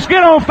on, let's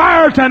get on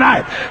fire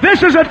tonight.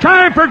 This is a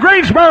time for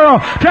Greensboro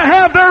to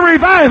have their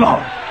revival.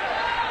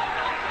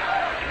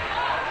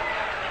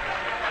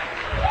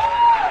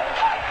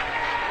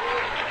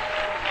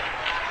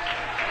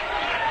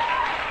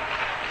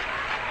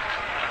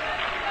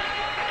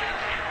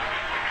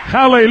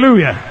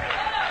 Hallelujah.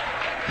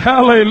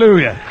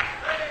 Hallelujah.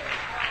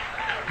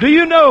 Do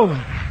you know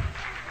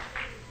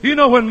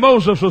when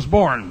Moses was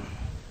born?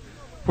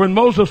 When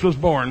Moses was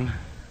born,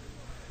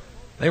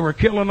 they were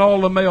killing all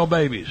the male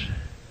babies.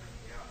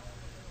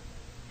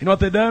 You know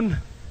what they done?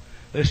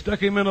 They stuck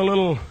him in a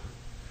little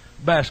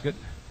basket,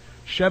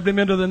 shoved him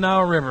into the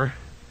Nile River,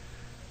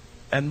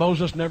 and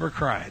Moses never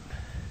cried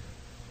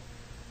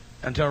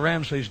until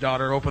Ramses'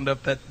 daughter opened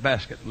up that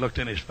basket and looked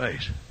in his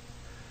face.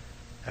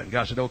 And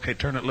God said, okay,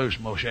 turn it loose,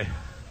 Moshe.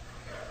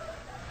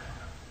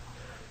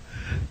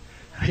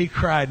 He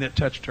cried and it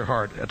touched her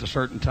heart at a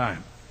certain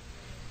time.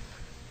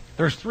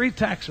 There's 3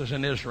 taxes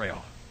in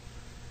Israel.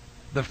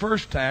 The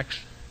first tax,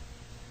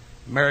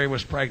 Mary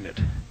was pregnant.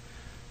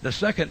 The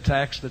second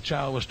tax, the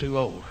child was too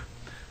old.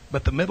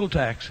 But the middle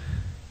tax,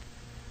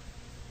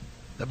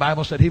 the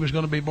Bible said he was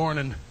going to be born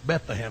in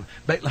Bethlehem.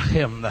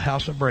 Bethlehem, the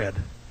house of bread.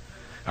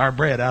 Our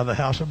bread out of the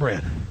house of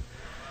bread.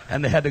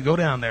 And they had to go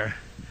down there.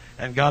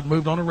 And God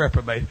moved on a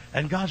reprobate.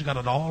 And God's got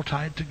it all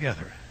tied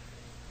together.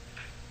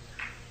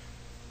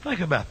 Think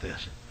about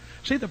this.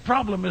 See, the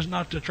problem is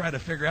not to try to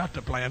figure out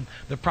the plan.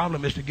 The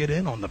problem is to get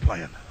in on the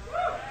plan.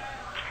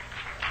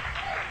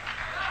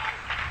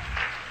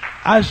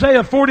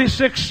 Isaiah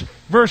 46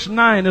 verse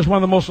 9 is one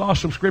of the most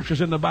awesome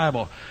scriptures in the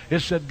Bible. It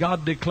said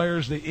God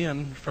declares the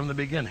end from the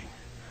beginning.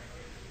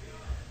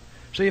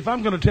 See, if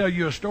I'm going to tell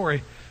you a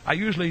story, I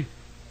usually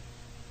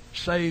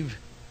save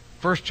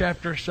first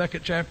chapter,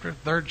 second chapter,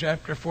 third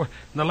chapter, fourth,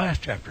 and the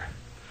last chapter.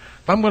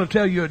 If I'm going to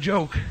tell you a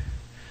joke,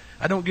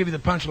 I don't give you the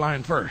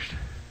punchline first.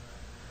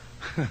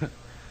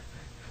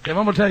 If I'm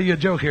going to tell you a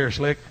joke here,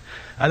 Slick,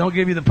 I don't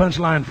give you the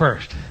punchline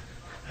first.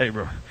 Hey,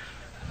 bro.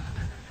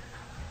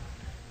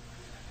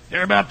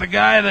 You're about the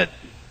guy that...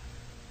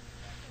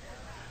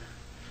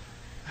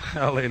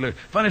 Hallelujah.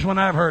 Funniest one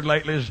I've heard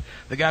lately is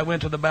the guy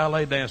went to the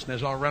ballet dance and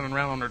they're all running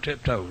around on their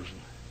tiptoes.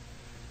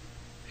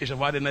 He said,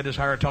 why didn't they just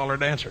hire taller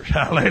dancers?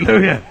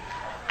 Hallelujah.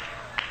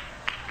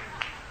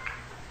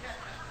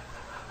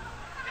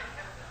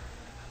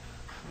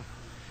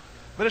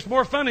 But it's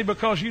more funny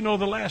because you know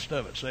the last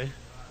of it, see?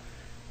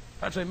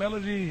 I'd say,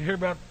 Melody, you hear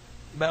about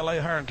ballet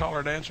hiring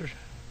taller dancers?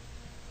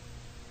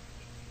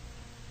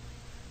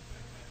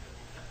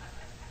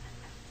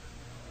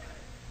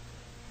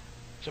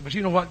 So, but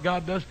you know what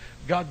God does?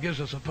 God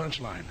gives us a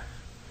punchline.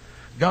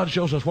 God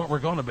shows us what we're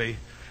going to be.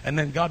 And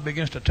then God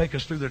begins to take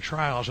us through the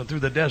trials and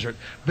through the desert,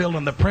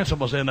 building the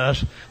principles in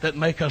us that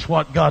make us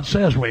what God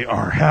says we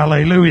are.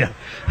 Hallelujah.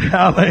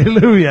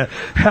 Hallelujah.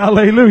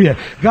 Hallelujah.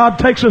 God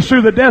takes us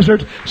through the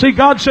desert. See,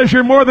 God says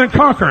you're more than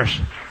conquerors.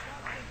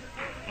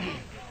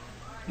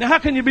 Now, how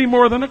can you be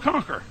more than a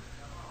conqueror?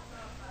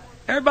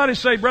 Everybody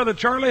say, Brother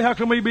Charlie, how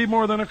can we be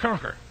more than a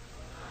conqueror?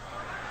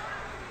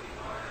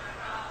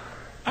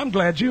 I'm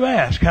glad you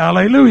asked.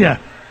 Hallelujah.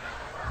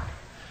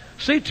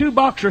 See 2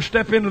 boxers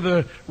step into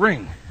the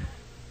ring.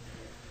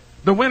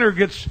 The loser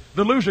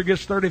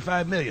gets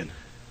 $35 million.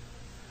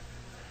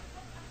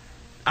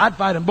 I'd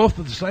fight them both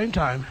at the same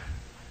time.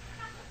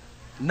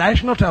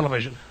 National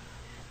television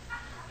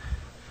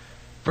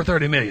for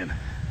 $30 million.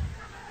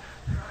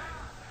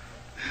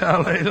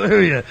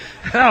 Hallelujah.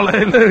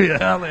 Hallelujah.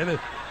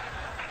 Hallelujah.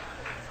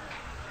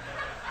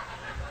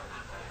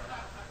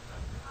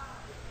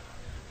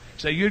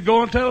 Say, you'd go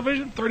on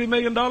television? $30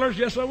 million?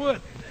 Yes, I would.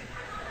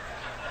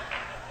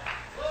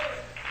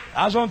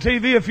 I was on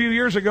TV a few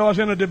years ago. I was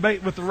in a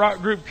debate with the rock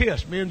group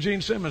Kiss. Me and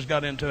Gene Simmons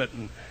got into it.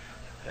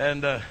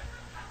 And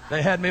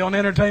they had me on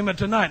Entertainment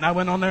Tonight. And I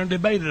went on there and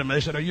debated them.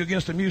 They said, are you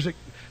against the music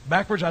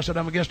backwards? I said,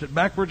 I'm against it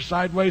backwards,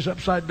 sideways,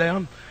 upside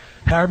down.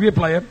 However you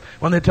play it.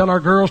 When they tell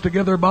our girls to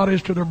give their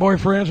bodies to their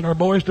boyfriends and our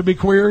boys to be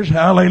queers.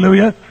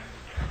 Hallelujah.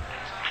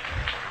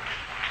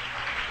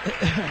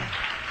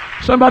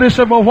 Somebody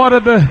said, well, what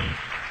did the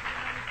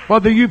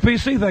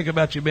UPC think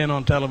about you being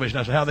on television?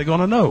 I said, how are they going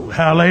to know?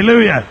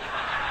 Hallelujah.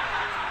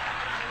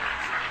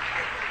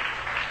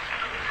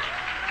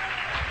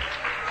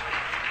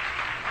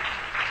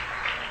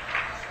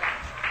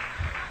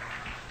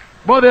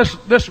 Boy,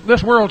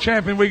 this world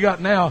champion we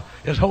got now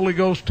is Holy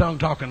Ghost tongue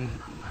talking.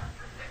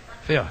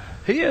 Yeah,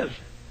 he is.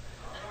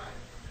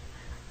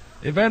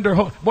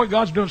 Boy,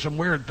 God's doing some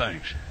weird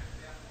things.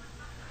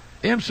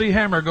 MC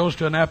Hammer goes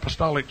to an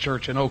apostolic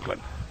church in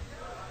Oakland.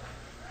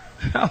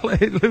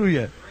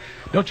 Hallelujah.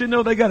 Don't you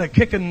know they got a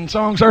kicking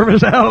song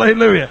service?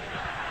 Hallelujah.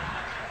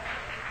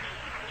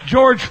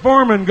 George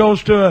Foreman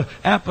goes to an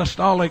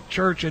apostolic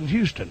church in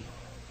Houston.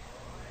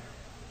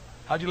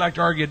 How'd you like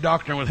to argue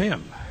doctrine with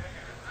him?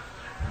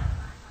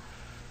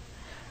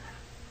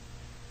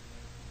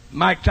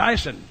 Mike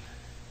Tyson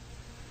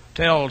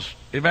tells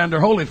Evander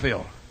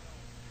Holyfield,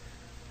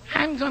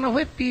 I'm going to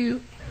whip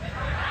you.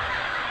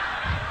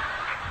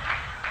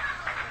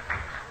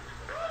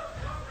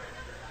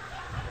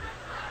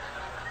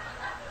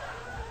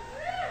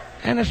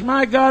 And it's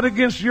my God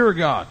against your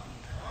God.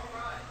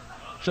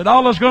 Said,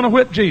 Allah's going to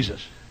whip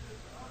Jesus.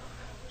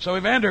 So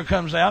Evander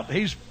comes out.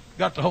 He's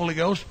got the Holy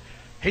Ghost.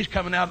 He's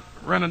coming out,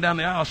 running down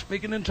the aisle,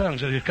 speaking in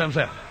tongues as he comes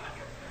out.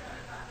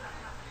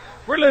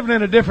 We're living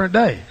in a different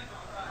day.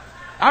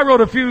 I wrote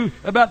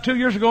about 2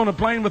 years ago on a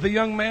plane with a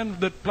young man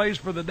that plays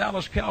for the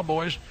Dallas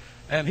Cowboys,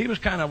 and he was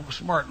kind of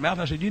smart mouth.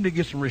 I said, you need to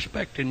get some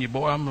respect in you,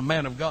 boy. I'm a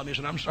man of God. And he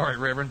said, I'm sorry,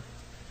 Reverend.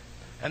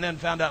 And then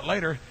found out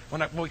later,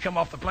 when we come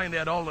off the plane, they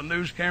had all the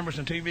news cameras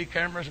and TV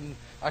cameras, and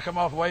I come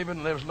off waving,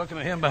 and they was looking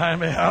at him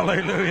behind me.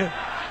 Hallelujah.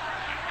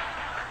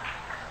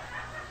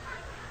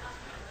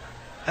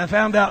 And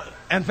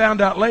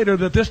found out later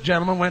that this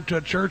gentleman went to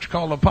a church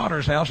called the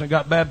Potter's House and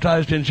got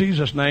baptized in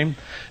Jesus' name.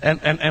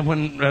 And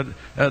when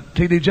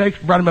T.D. Jakes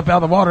brought him up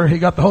out of the water, he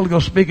got the Holy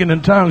Ghost speaking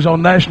in tongues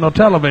on national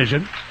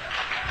television.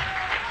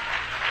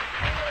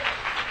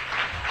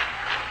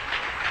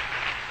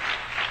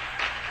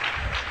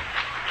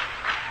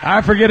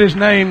 I forget his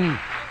name,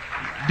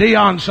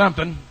 Dion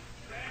something.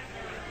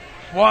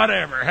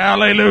 Whatever.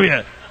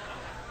 Hallelujah.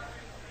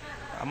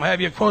 I'm going to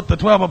have you quote the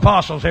 12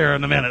 apostles here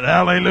in a minute.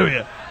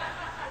 Hallelujah.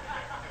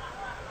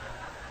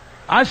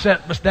 I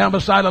sat down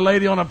beside a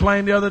lady on a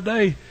plane the other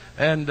day,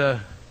 and I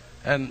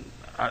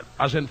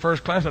was in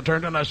first class. I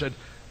turned and I said,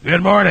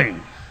 good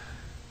morning.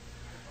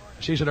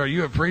 She said, are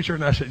you a preacher?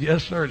 And I said,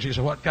 yes, sir. And she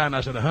said, what kind?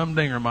 I said, a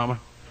humdinger, Mama.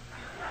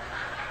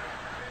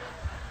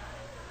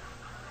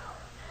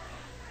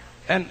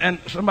 And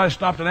somebody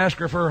stopped and asked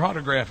her for her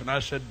autograph. And I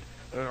said,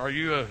 are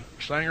you a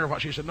singer?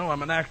 What? She said, no,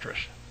 I'm an actress.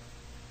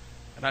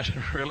 And I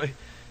said, really?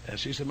 And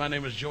she said, my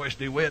name is Joyce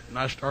DeWitt, and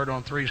I started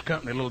on Three's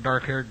Company, a little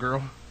dark-haired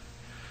girl.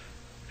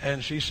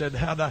 And she said,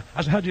 I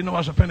said, how'd you know I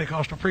was a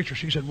Pentecostal preacher?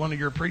 She said, one of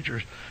your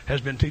preachers has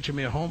been teaching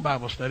me a home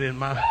Bible study in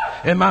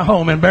my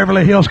home in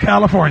Beverly Hills,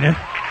 California.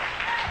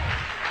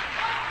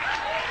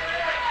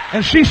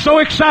 And she's so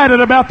excited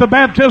about the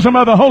baptism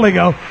of the Holy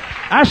Ghost.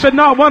 I said,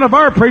 not one of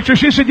our preachers.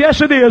 She said,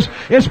 yes, it is.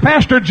 It's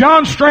Pastor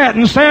John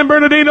Stratton, San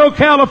Bernardino,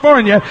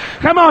 California.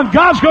 Come on,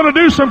 God's going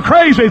to do some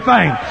crazy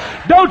thing.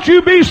 Don't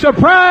you be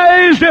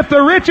surprised if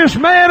the richest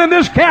man in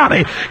this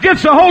county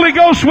gets the Holy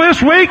Ghost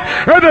this week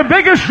or the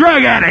biggest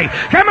drug addict.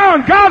 Come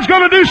on, God's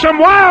going to do some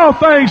wild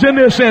things in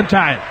this end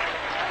time.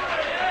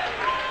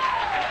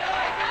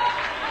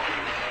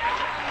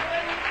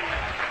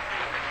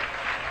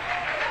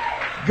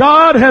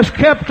 God has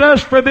kept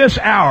us for this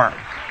hour.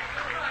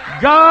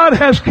 God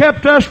has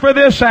kept us for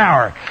this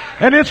hour.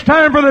 And it's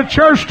time for the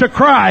church to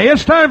cry.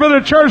 It's time for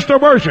the church to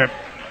worship.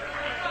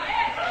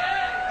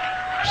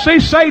 See,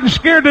 Satan's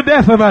scared to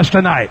death of us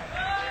tonight.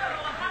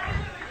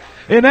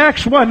 In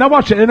Acts 1, now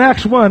watch it. In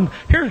Acts 1,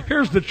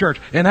 here's the church.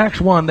 In Acts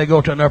 1, they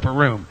go to an upper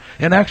room.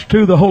 In Acts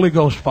 2, the Holy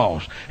Ghost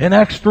falls. In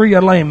Acts 3,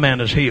 a lame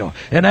man is healed.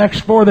 In Acts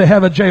 4, they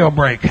have a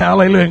jailbreak.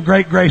 Hallelujah, and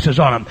great grace is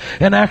on them.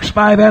 In Acts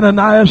 5,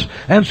 Ananias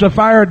and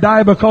Sapphira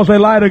die because they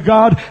lie to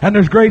God, and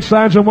there's great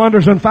signs and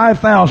wonders, and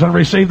 5,000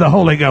 receive the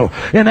Holy Ghost.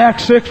 In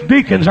Acts 6,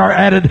 deacons are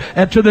added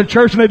to the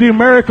church, and they do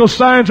miracles,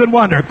 signs, and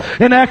wonders.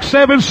 In Acts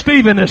 7,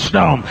 Stephen is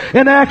stoned.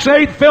 In Acts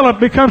 8, Philip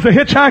becomes a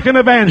hitchhiking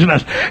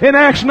evangelist. In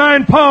Acts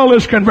 9, Paul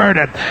is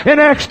converted. In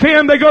Acts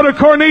 10, they go to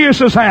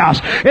Cornelius' house.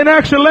 In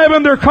Acts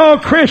 11, they're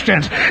called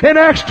Christians. In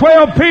Acts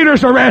 12,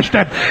 Peter's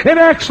arrested. In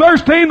Acts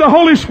 13, the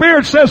Holy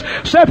Spirit says,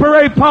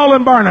 separate Paul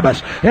and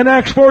Barnabas. In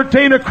Acts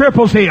 14, a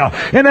cripple's healed.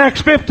 In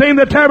Acts 15,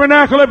 the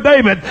tabernacle of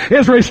David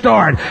is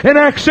restored. In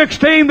Acts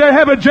 16, they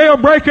have a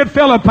jailbreak at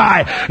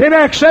Philippi. In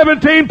Acts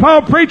 17,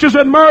 Paul preaches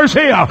at Mars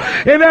Hill.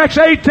 In Acts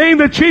 18,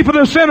 the chief of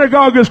the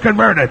synagogue is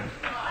converted.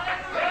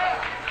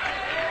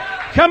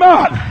 Come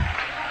on.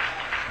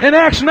 In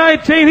Acts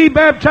 19, he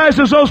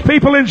baptizes those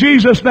people in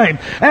Jesus' name.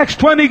 Acts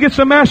 20 gets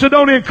a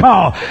Macedonian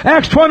call.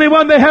 Acts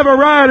 21, they have a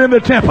riot in the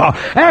temple.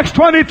 Acts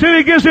 22,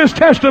 he gives his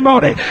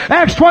testimony.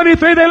 Acts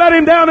 23, they let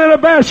him down in a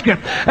basket.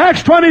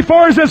 Acts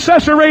 24 is at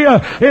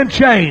Caesarea in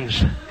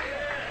chains.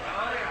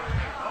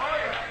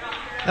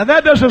 Now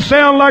that doesn't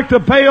sound like the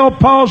pale,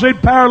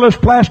 palsied, powerless,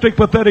 plastic,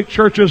 pathetic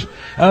churches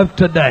of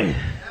today.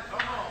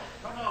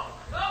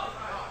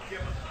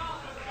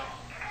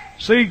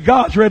 See,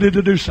 God's ready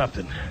to do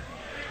something.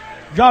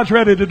 God's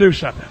ready to do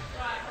something.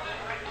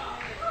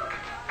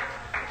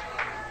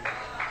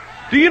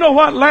 Do you know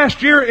what?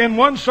 Last year in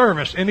one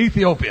service in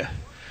Ethiopia,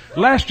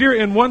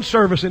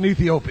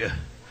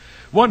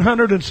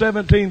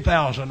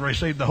 117,000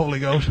 received the Holy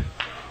Ghost.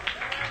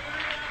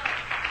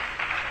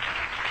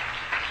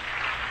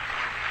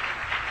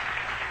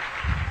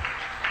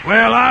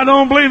 Well, I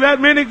don't believe that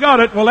many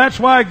got it. Well, that's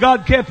why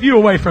God kept you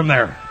away from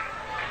there.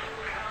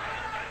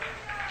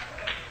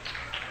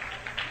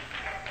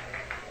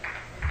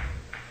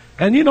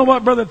 And you know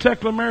what Brother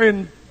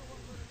Teclamarian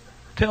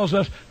tells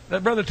us?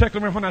 That Brother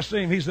Teclamarian, when I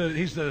see him, he's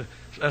the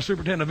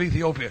superintendent of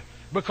Ethiopia.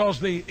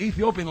 Because the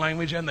Ethiopian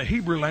language and the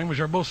Hebrew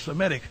language are both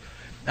Semitic.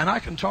 And I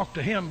can talk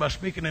to him by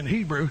speaking in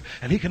Hebrew,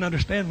 and he can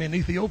understand me in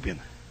Ethiopian.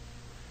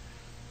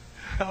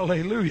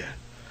 Hallelujah.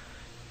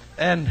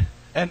 And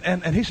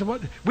And he said,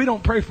 what? We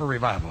don't pray for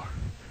revival.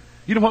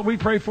 You know what we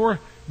pray for?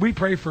 We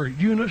pray for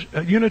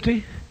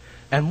unity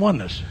and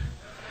oneness.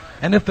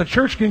 And if the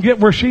church can get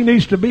where she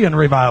needs to be in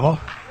revival,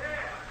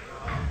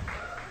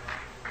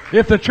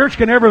 if the church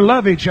can ever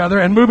love each other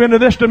and move into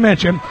this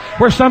dimension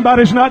where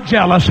somebody's not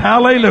jealous,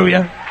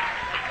 hallelujah.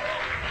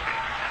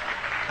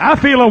 I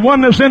feel a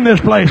oneness in this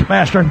place,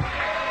 Pastor.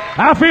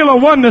 I feel a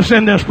oneness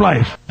in this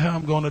place. How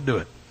I'm going to do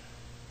it.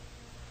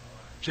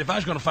 See, if I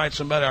was going to fight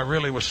somebody, I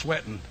really was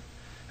sweating.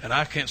 And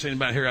I can't see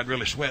anybody here I'd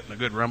really sweat in a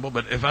good rumble,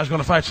 but if I was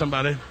going to fight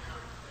somebody,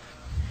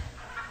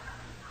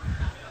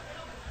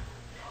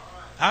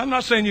 I'm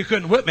not saying you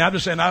couldn't whip me. I'm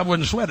just saying I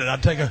wouldn't sweat it.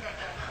 I'd take a...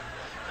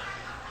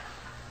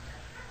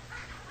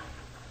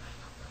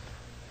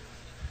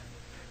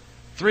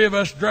 Three of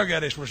us drug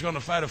addicts was going to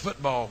fight a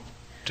football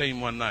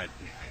team one night.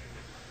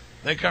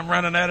 They come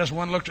running at us.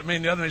 One looked at me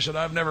and the other, and he said,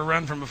 I've never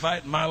run from a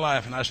fight in my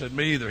life. And I said,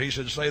 me either. He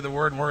said, say the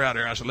word and we're out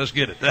here. I said, let's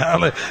get it.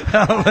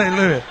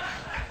 Hallelujah.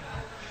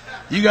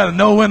 You got to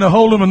know when to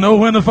hold them and know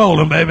when to fold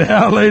them, baby.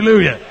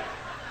 Hallelujah.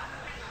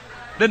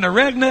 Didn't the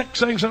redneck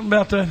sing something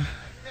about that?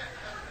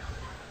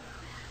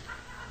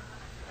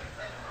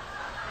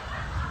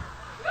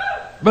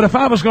 But if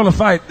I was going to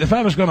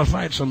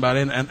fight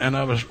somebody, and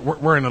I was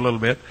worrying a little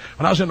bit,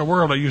 when I was in the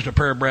world, I used a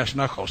pair of brass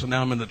knuckles, and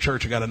now I'm in the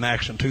church, I got an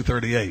axe and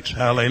 238s.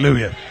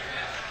 Hallelujah.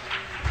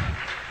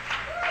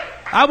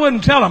 I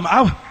wouldn't tell them.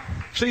 I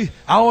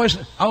always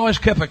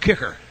kept a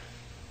kicker.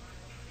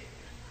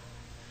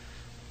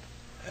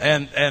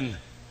 But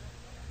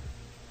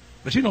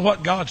you know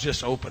what? God's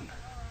just open.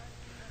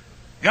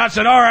 God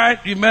said, all right,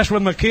 you mess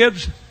with my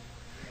kids,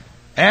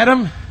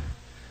 Adam,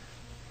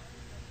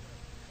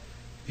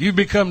 you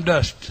become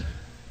dust.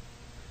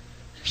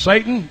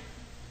 Satan,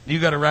 you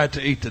got a right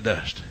to eat the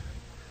dust.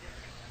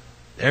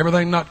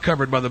 Everything not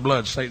covered by the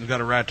blood, Satan's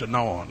got a right to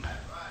gnaw on.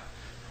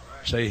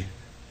 See,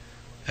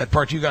 that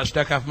part you got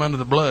stuck out from under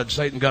the blood,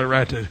 Satan got a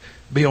right to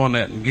be on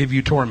that and give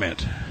you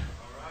torment.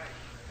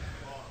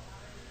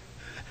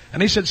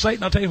 And he said,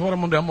 Satan, I'll tell you what I'm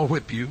going to do. I'm going to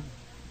whip you.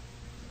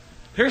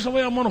 Here's the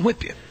way I'm going to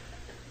whip you.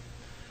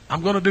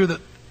 I'm going to do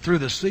that through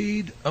the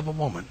seed of a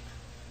woman.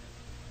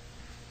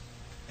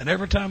 And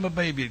every time a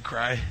baby would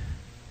cry,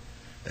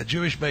 a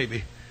Jewish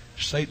baby,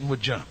 Satan would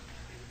jump.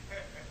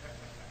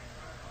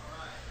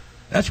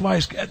 That's why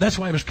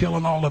he was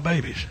killing all the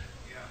babies.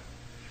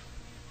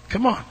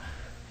 Come on.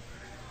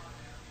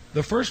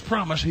 The first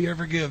promise he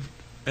ever gave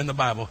in the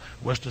Bible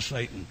was to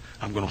Satan,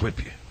 I'm going to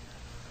whip you.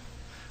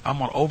 I'm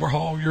going to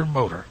overhaul your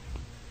motor.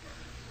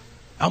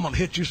 I'm going to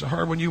hit you so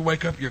hard when you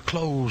wake up, your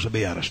clothes will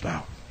be out of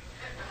style.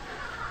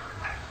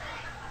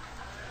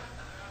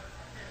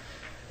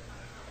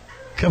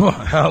 Come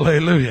on,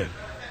 hallelujah.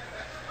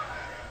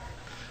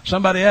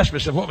 Somebody asked me,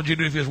 said, what would you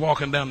do if you was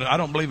walking down I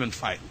don't believe in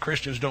fighting.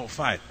 Christians don't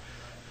fight.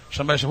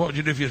 Somebody said, what would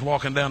you do if you was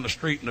walking down the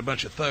street and a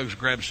bunch of thugs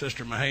grabbed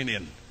Sister Mahaney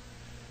and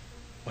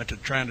went to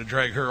trying to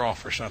drag her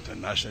off or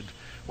something? I said,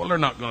 well, they're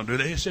not going to do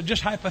that. He said,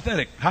 just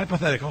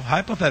hypothetical.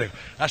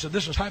 I said,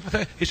 this is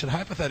hypothetical. He said,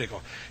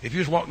 hypothetical. If you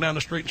was walking down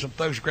the street and some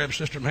thugs grabbed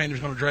Sister Mahaney and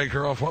was going to drag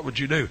her off, what would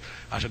you do?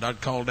 I said,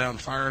 I'd call down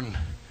fire and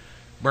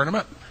burn them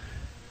up.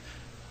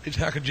 He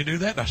said, how could you do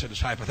that? I said,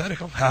 it's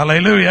hypothetical.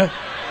 Hallelujah.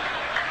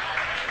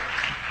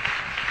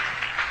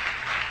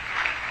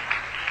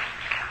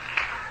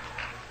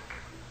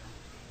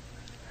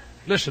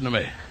 Listen to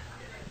me.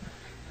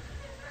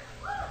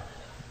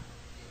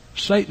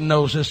 Satan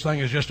knows this thing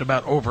is just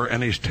about over,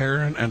 and he's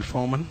tearing and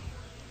foaming.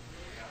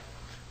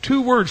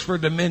 2 words for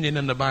dominion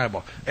in the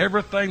Bible.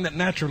 Everything that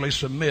naturally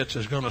submits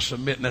is going to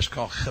submit, and that's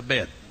called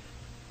chabed.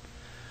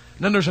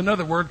 Then there's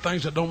another word,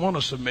 things that don't want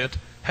to submit,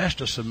 has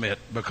to submit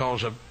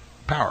because of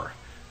power.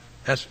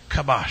 That's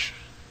kabosh.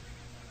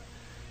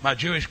 My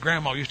Jewish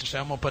grandma used to say,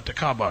 I'm going to put the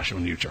kabosh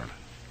on you, Charlie.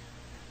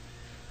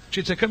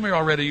 She'd say, come here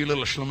already, you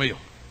little schlemiel.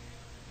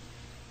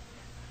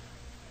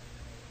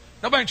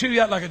 Nobody chew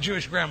you out like a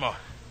Jewish grandma.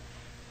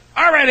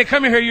 All righty,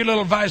 come here, you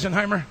little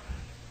Weisenheimer.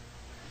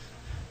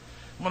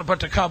 I'm going to put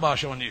the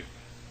kibosh on you.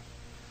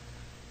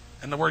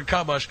 And the word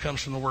kibosh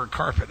comes from the word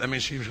carpet. That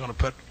means she was going to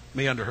put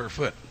me under her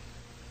foot.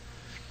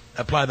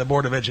 Apply the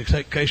Board of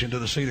Education to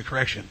the seat of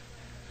correction.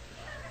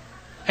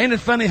 Ain't it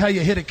funny how you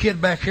hit a kid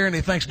back here and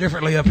he thinks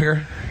differently up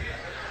here?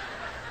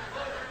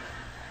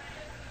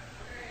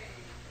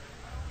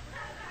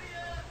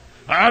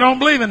 I don't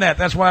believe in that.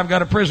 That's why I've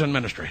got a prison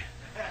ministry.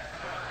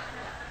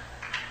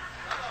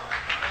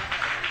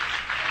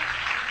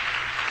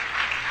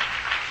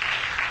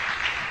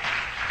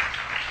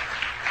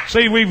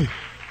 See,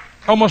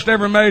 almost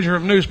every major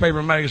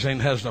newspaper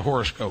magazine has the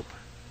horoscope.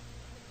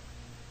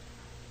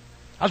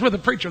 I was with a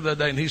preacher the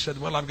other day, and he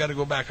said, well, I've got to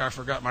go back. I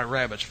forgot my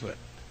rabbit's foot.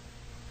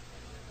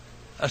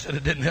 I said,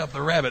 it didn't help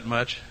the rabbit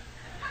much.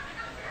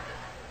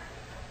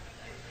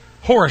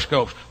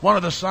 Horoscopes. One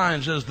of the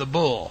signs is the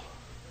bull.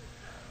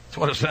 That's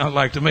what it sounds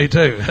like to me,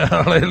 too.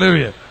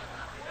 Hallelujah.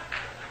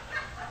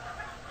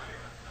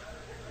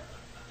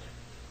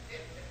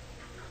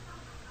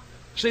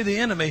 See, the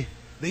enemy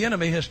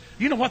has,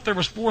 you know what? There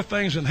was 4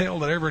 things in hell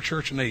that every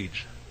church needs.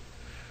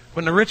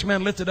 When the rich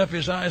man lifted up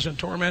his eyes in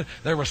torment,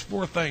 there was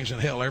 4 things in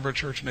hell every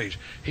church needs.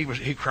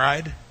 He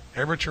cried.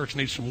 Every church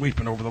needs some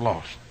weeping over the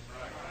lost.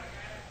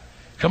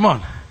 Come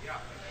on.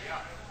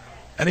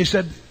 And he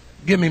said,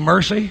 give me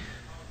mercy.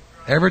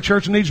 Every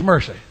church needs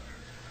mercy.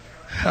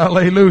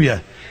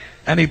 Hallelujah.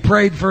 And he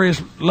prayed for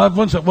his loved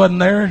ones that wasn't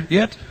there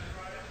yet.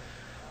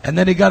 And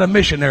then he got a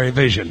missionary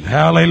vision.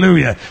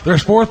 Hallelujah.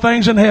 There's 4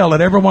 things in hell that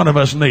every one of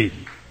us need.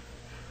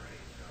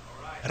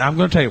 And I'm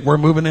going to tell you, we're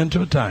moving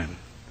into a time.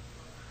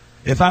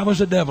 If I was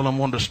the devil and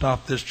wanted to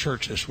stop this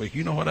church this week,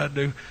 you know what I'd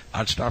do?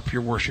 I'd stop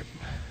your worship.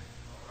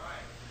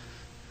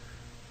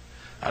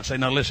 I'd say,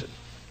 now listen.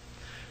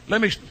 Let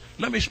me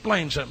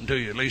explain something to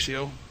you,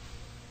 Alicio.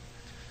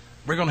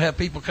 We're going to have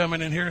people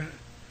coming in here.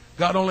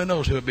 God only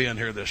knows who will be in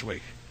here this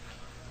week.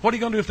 What are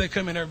you going to do if they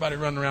come in, everybody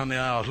running around the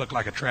aisles, look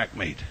like a track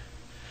meet,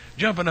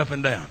 jumping up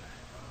and down?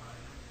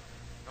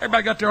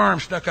 Everybody got their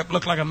arms stuck up,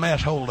 look like a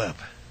mass holdup.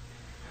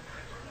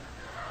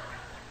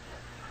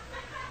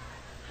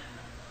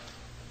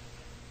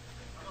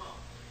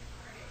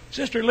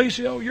 Sister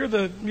Alicio, you're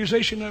the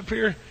musician up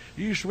here.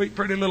 You sweet,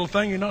 pretty little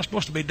thing. You're not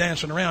supposed to be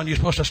dancing around. You're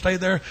supposed to stay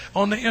there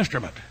on the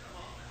instrument.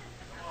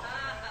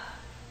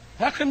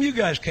 How come you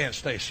guys can't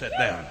stay set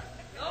down?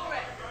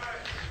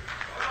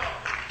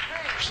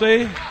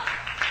 See?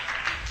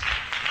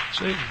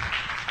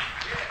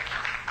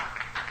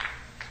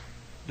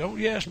 Don't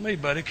yes me,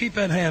 buddy. Keep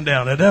that hand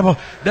down. The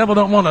devil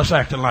don't want us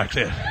acting like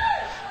this.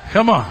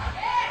 Come on.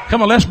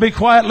 Come on, let's be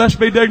quiet. Let's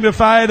be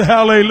dignified.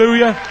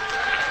 Hallelujah.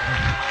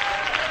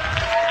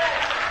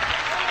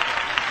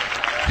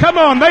 Come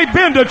on, they've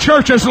been to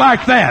churches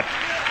like that.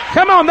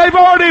 Come on, they've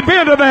already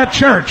been to that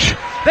church.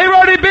 They've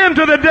already been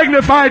to the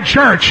dignified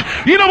church.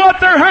 You know what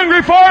they're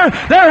hungry for?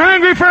 They're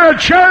hungry for a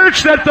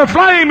church that the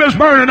flame is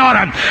burning on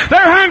them.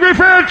 They're hungry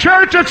for a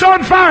church that's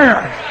on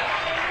fire.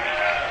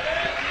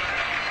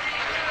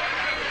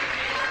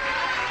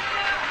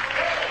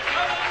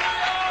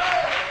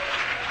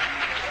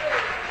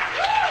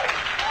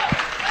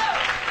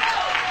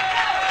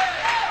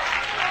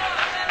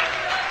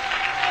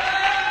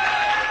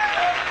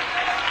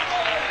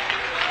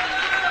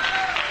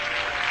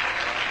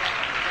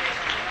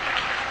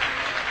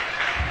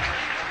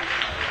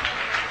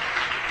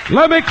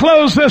 Let me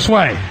close this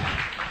way.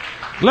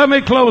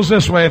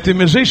 If the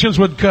musicians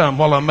would come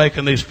while I'm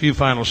making these few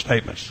final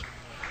statements.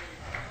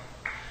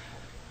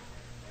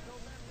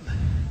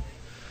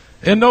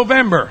 In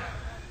November,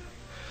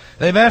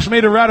 they've asked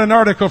me to write an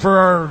article for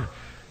our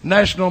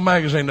national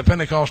magazine, the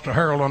Pentecostal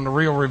Herald, on the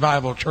real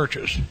revival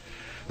churches.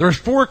 There's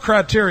 4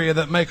 criteria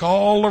that make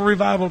all the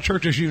revival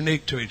churches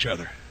unique to each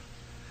other.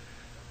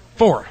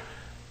 4.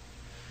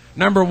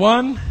 Number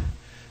 1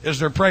 is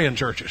they're praying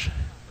churches.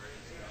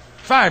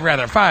 5.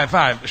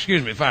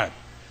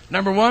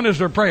 Number 1 is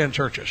they're praying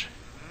churches.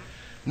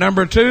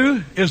 Number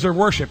 2 is they're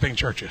worshiping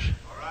churches.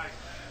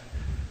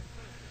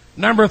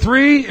 Number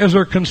 3 is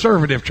they're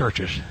conservative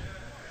churches.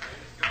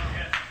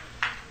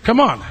 Come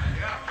on.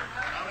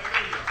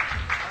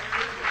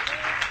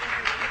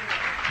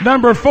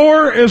 Number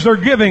 4 is they're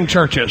giving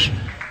churches.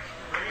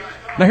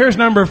 Now here's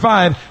number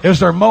 5 is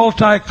they're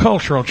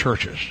multicultural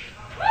churches.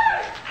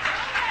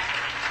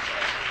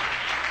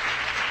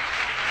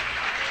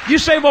 You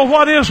say, well,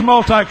 what is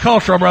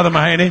multicultural, Brother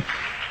Mahaney?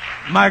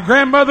 My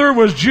grandmother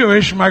was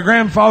Jewish. My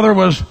grandfather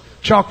was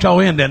Choctaw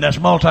Indian. That's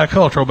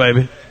multicultural,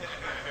 baby.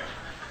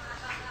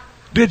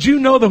 Did you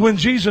know that when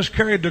Jesus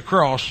carried the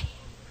cross,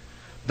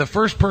 the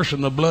first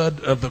person the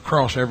blood of the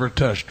cross ever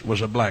touched was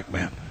a black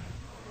man?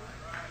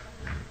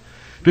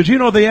 Did you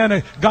know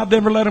God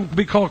never let them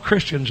be called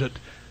Christians at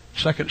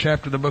 2nd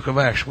chapter of the book of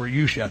Acts where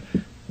you shout?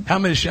 How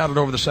many shouted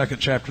over the 2nd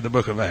chapter of the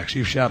book of Acts?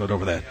 You shouted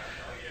over that.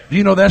 Do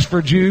you know that's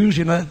for Jews?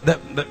 You know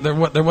that there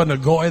wasn't a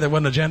goy, there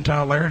wasn't a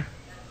Gentile there.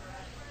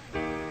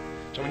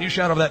 So when you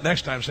shout over that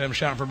next time, say I'm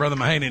shouting for Brother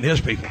Mahaney and his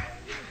people.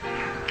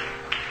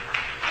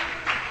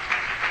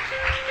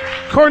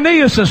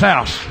 Cornelius'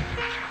 house.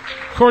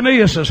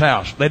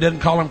 They didn't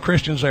call them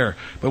Christians there,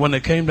 but when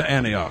they came to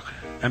Antioch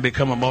and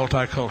become a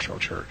multicultural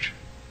church.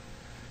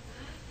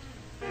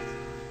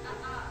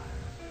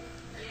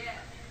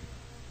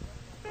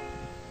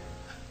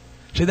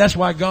 See, that's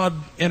why God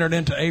entered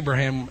into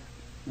Abraham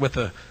with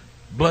a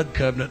blood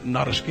covenant and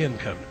not a skin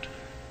covenant.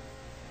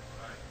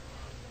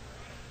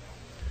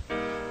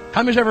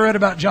 How many's ever read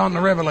about John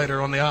the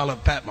Revelator on the Isle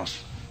of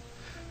Patmos?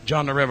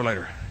 John the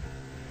Revelator.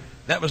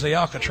 That was the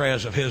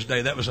Alcatraz of his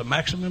day. That was a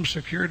maximum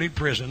security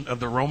prison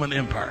of the Roman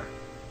Empire.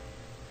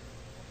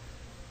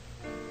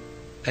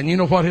 And you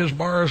know what his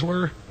bars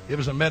were? It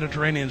was the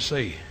Mediterranean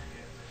Sea.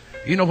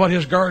 You know what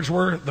his guards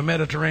were? The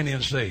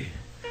Mediterranean Sea.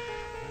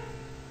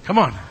 Come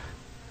on.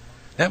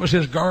 That was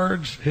his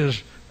guards,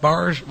 his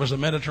bars was the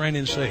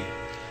Mediterranean Sea.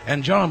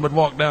 And John would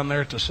walk down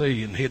there to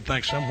sea, and he'd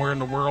think somewhere in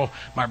the world,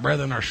 my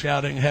brethren are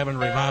shouting, having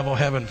revival,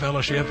 having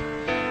fellowship.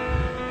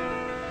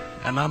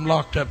 And I'm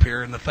locked up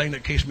here, and the thing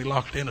that keeps me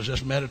locked in is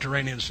this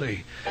Mediterranean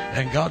Sea.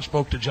 And God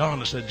spoke to John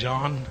and said,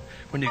 John,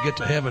 when you get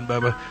to heaven,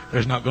 Bubba,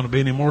 there's not going to be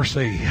any more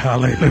sea.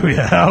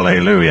 Hallelujah,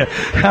 hallelujah,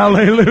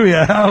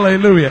 hallelujah,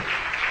 hallelujah.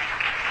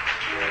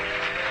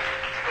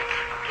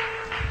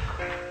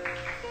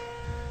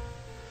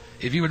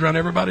 If you would run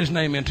everybody's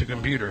name into a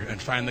computer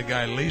and find the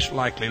guy least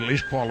likely,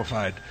 least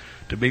qualified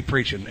to be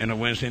preaching in a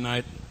Wednesday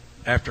night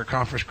after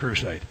conference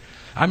crusade.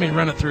 I mean,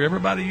 run it through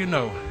everybody you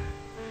know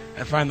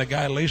and find the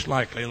guy least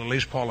likely and the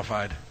least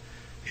qualified.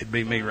 It'd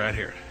be me right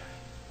here.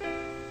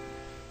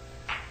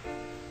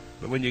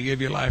 But when you give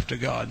your life to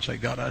God and say,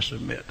 God, I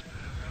submit.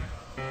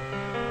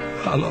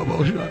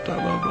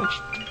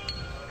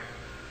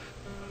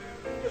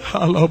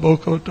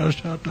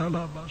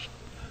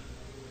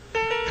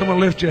 Come on,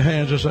 lift your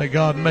hands and say,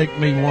 God, make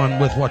me one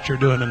with what you're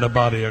doing in the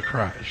body of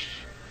Christ.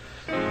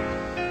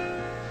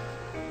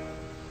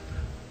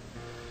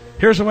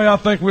 Here's the way I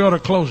think we ought to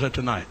close it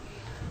tonight.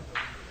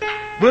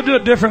 We'll do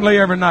it differently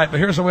every night,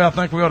 but here's the way I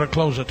think we ought to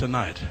close it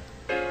tonight.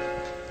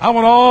 I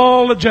want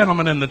all the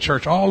gentlemen in the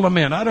church, all the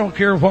men. I don't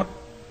care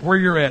where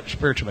you're at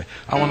spiritually.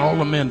 I want all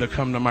the men to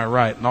come to my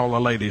right and all the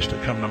ladies to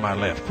come to my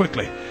left.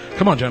 Quickly.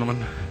 Come on,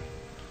 gentlemen.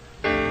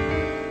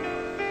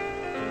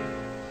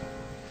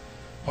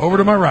 Over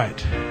to my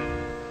right.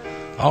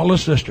 All the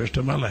sisters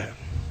to my left.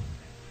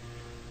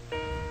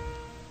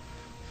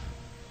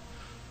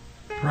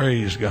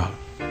 Praise God.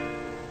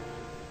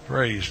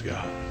 Praise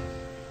God.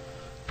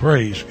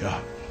 Praise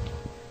God.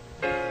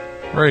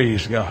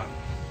 Praise God.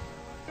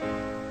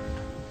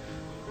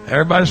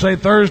 Everybody say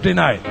Thursday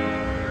night.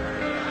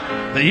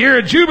 The year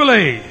of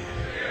Jubilee.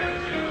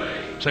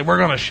 Say, we're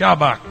going to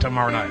Shabbat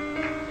tomorrow night.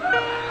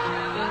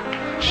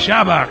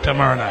 Shabbat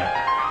tomorrow night.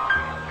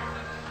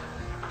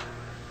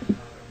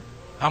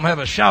 I'm going to have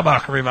a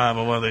Shabbat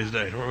revival one of these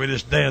days where we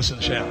just dance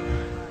and shout.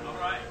 All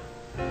right.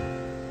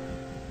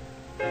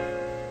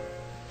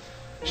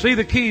 See,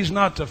 the key is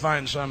not to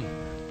find some.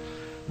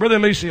 Brother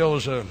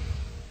Elicio's,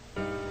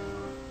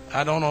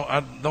 I don't know, I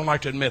don't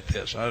like to admit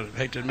this. I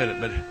hate to admit it,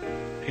 but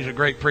he's a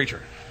great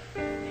preacher.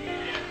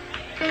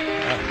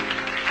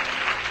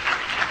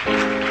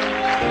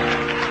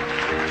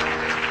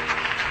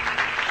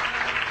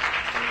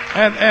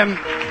 And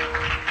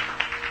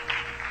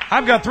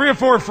I've got 3 or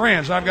 4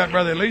 friends. I've got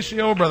Brother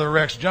Elicio, Brother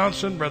Rex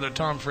Johnson, Brother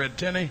Tom Fred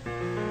Tenney,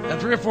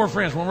 and 3 or 4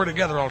 friends. When we're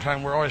together all the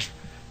time, we're always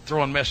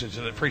throwing messages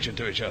and preaching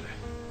to each other.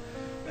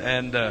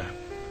 And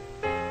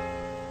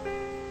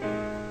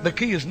the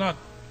key is not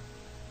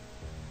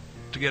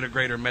to get a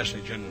greater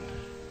message in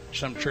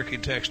some tricky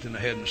text in the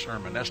head of the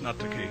sermon. That's not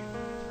the key.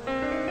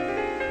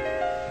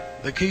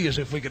 The key is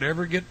if we could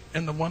ever get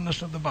in the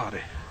oneness of the body.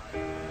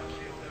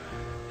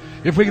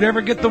 If we could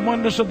ever get the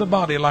oneness of the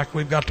body like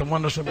we've got the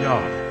oneness of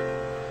God.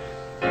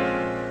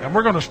 And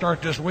we're going to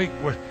start this week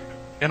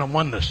in a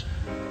oneness.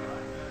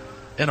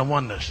 In a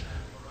oneness.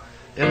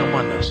 In a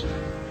oneness.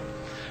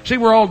 See,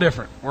 we're all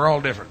different. We're all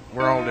different.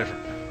 We're all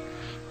different.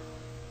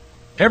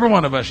 Every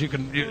one of us,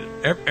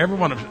 every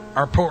one of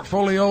our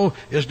portfolio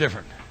is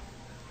different.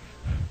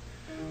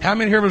 How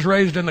many here was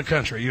raised in the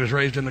country? You was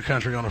raised in the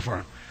country on a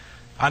farm.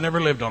 I never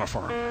lived on a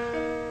farm.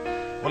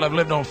 Well, I've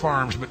lived on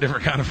farms, but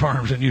different kind of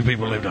farms than you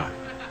people lived on.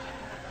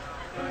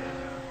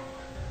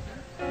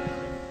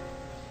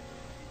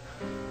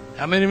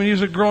 How many of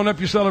you growing up,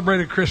 you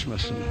celebrated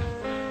Christmas? And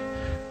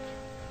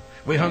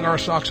we hung our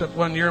socks up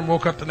one year and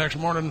woke up the next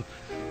morning.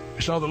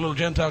 We saw the little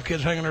Gentile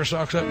kids hanging their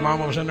socks up.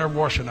 Mama was in there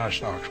washing our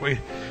socks. We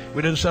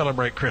didn't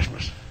celebrate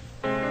Christmas.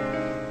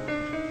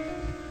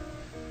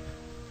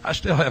 I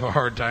still have a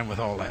hard time with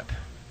all that.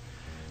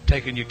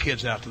 Taking your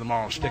kids out to the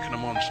mall and sticking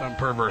them on some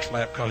perverse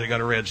lap because he got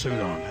a red suit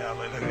on.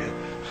 Hallelujah.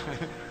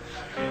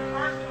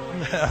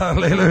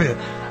 Hallelujah.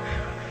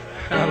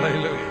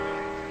 Hallelujah.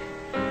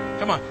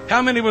 Come on.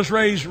 How many was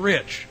raised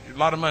rich? A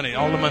lot of money.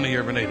 All the money you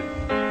ever needed.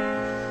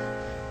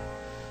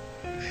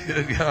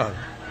 Good God.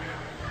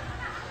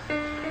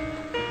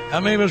 How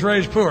many was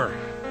raised poor?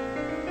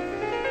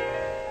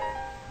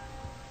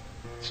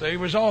 See, it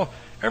was all,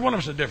 every one of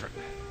us is different.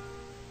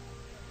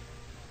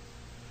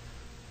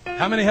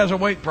 How many has a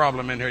weight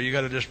problem in here? You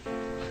got to just...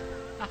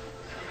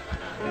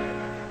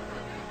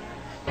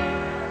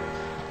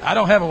 I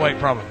don't have a weight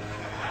problem.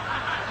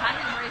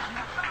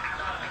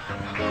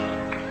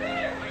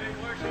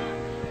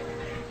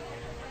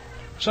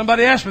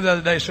 Somebody asked me the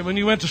other day, said, when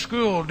you went to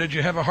school, did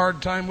you have a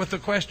hard time with the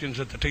questions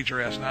that the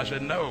teacher asked? And I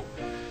said, no.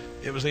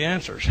 It was the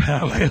answers.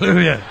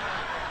 Hallelujah.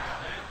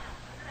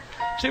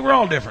 See, we're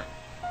all different.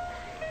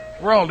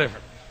 We're all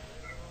different.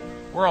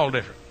 We're all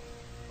different.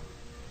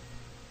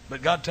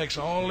 But God takes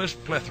all this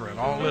plethora and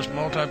all this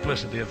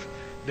multiplicity of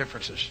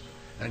differences,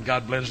 and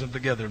God blends them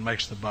together and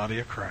makes the body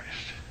of Christ.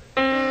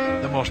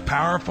 The most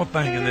powerful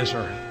thing in this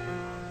earth.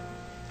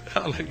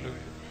 Hallelujah.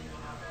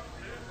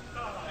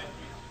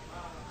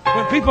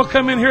 When people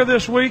come in here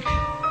this week,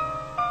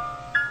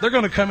 they're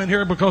going to come in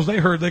here because they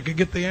heard they could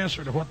get the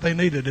answer to what they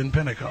needed in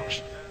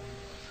Pentecost.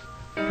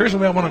 Here's the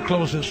way I want to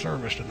close this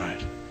service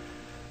tonight.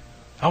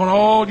 I want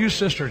all you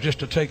sisters just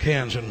to take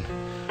hands and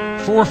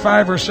 4,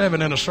 5, or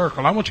 7 in a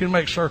circle. I want you to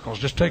make circles.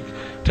 Just take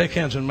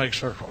hands and make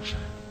circles.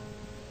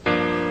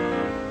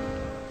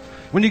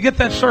 When you get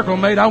that circle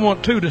made, I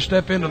want 2 to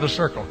step into the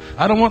circle.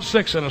 I don't want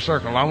 6 in a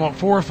circle. I want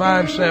 4,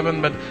 5,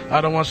 7, but I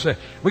don't want 6.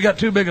 We got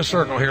too big a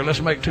circle here. Let's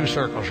make 2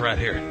 circles right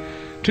here.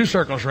 2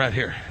 circles right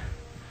here.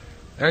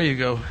 There you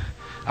go.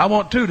 I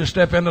want two to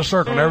step in the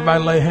circle.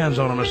 Everybody lay hands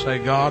on them and say,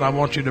 God, I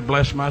want you to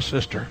bless my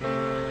sister.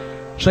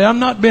 Say, I'm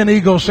not being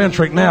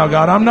egocentric now,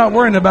 God. I'm not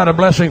worrying about a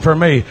blessing for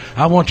me.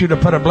 I want you to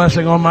put a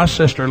blessing on my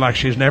sister like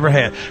she's never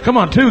had. Come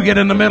on, two, get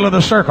in the middle of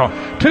the circle.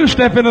 Two,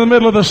 step into the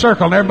middle of the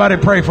circle and everybody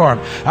pray for him.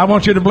 I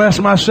want you to bless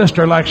my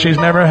sister like she's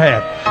never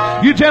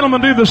had. You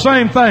gentlemen do the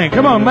same thing.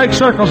 Come on, make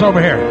circles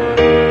over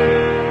here.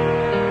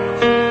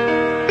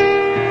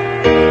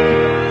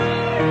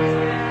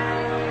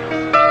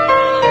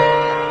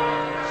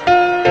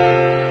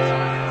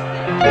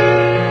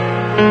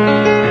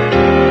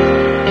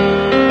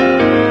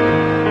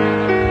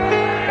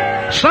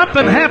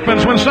 Something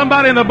happens when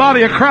somebody in the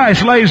body of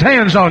Christ lays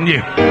hands on you.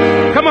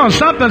 Come on,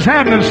 something's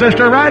happening,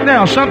 sister, right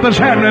now. Something's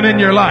happening in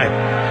your life.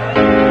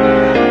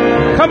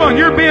 Come on,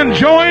 you're being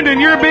joined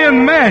and you're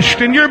being meshed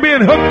and you're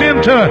being hooked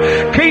into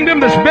a kingdom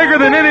that's bigger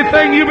than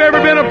anything you've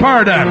ever been a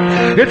part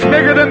of. It's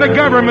bigger than the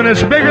government.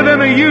 It's bigger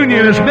than a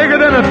union. It's bigger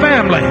than a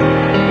family.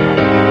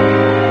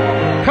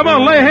 Come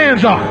on, lay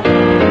hands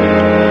on.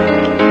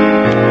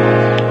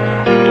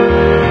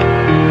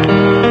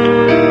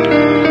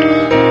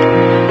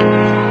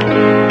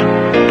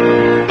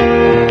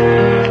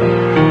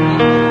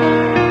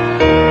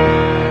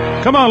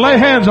 Come on, lay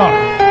hands on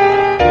them.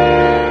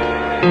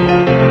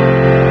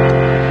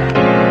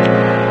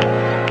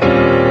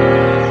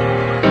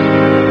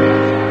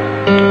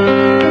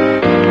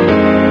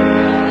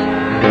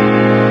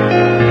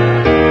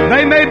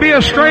 They may be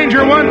a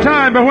stranger one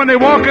time, but when they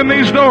walk in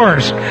these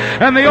doors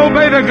and they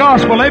obey the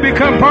gospel, they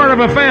become part of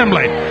a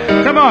family.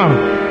 Come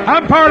on.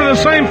 I'm part of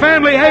the same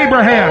family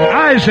Abraham,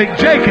 Isaac,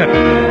 Jacob,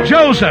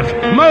 Joseph,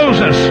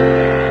 Moses.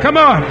 Come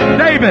on,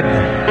 David,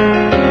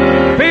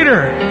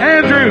 Peter,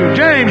 Andrew,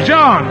 James,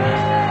 John.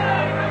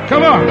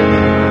 Come on.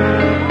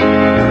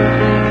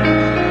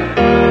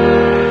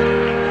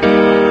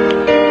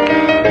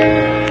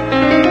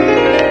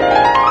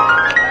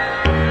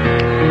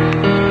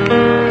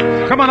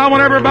 Come on, I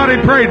want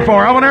everybody prayed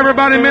for. I want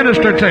everybody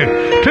ministered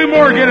to. Two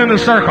more get in the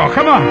circle.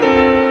 Come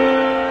on.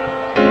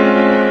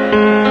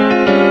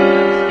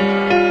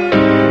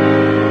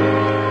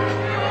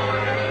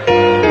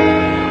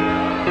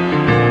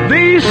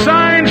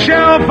 Signs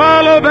shall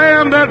follow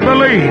them that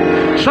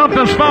believe.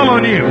 Something's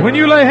following you. When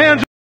you lay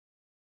hands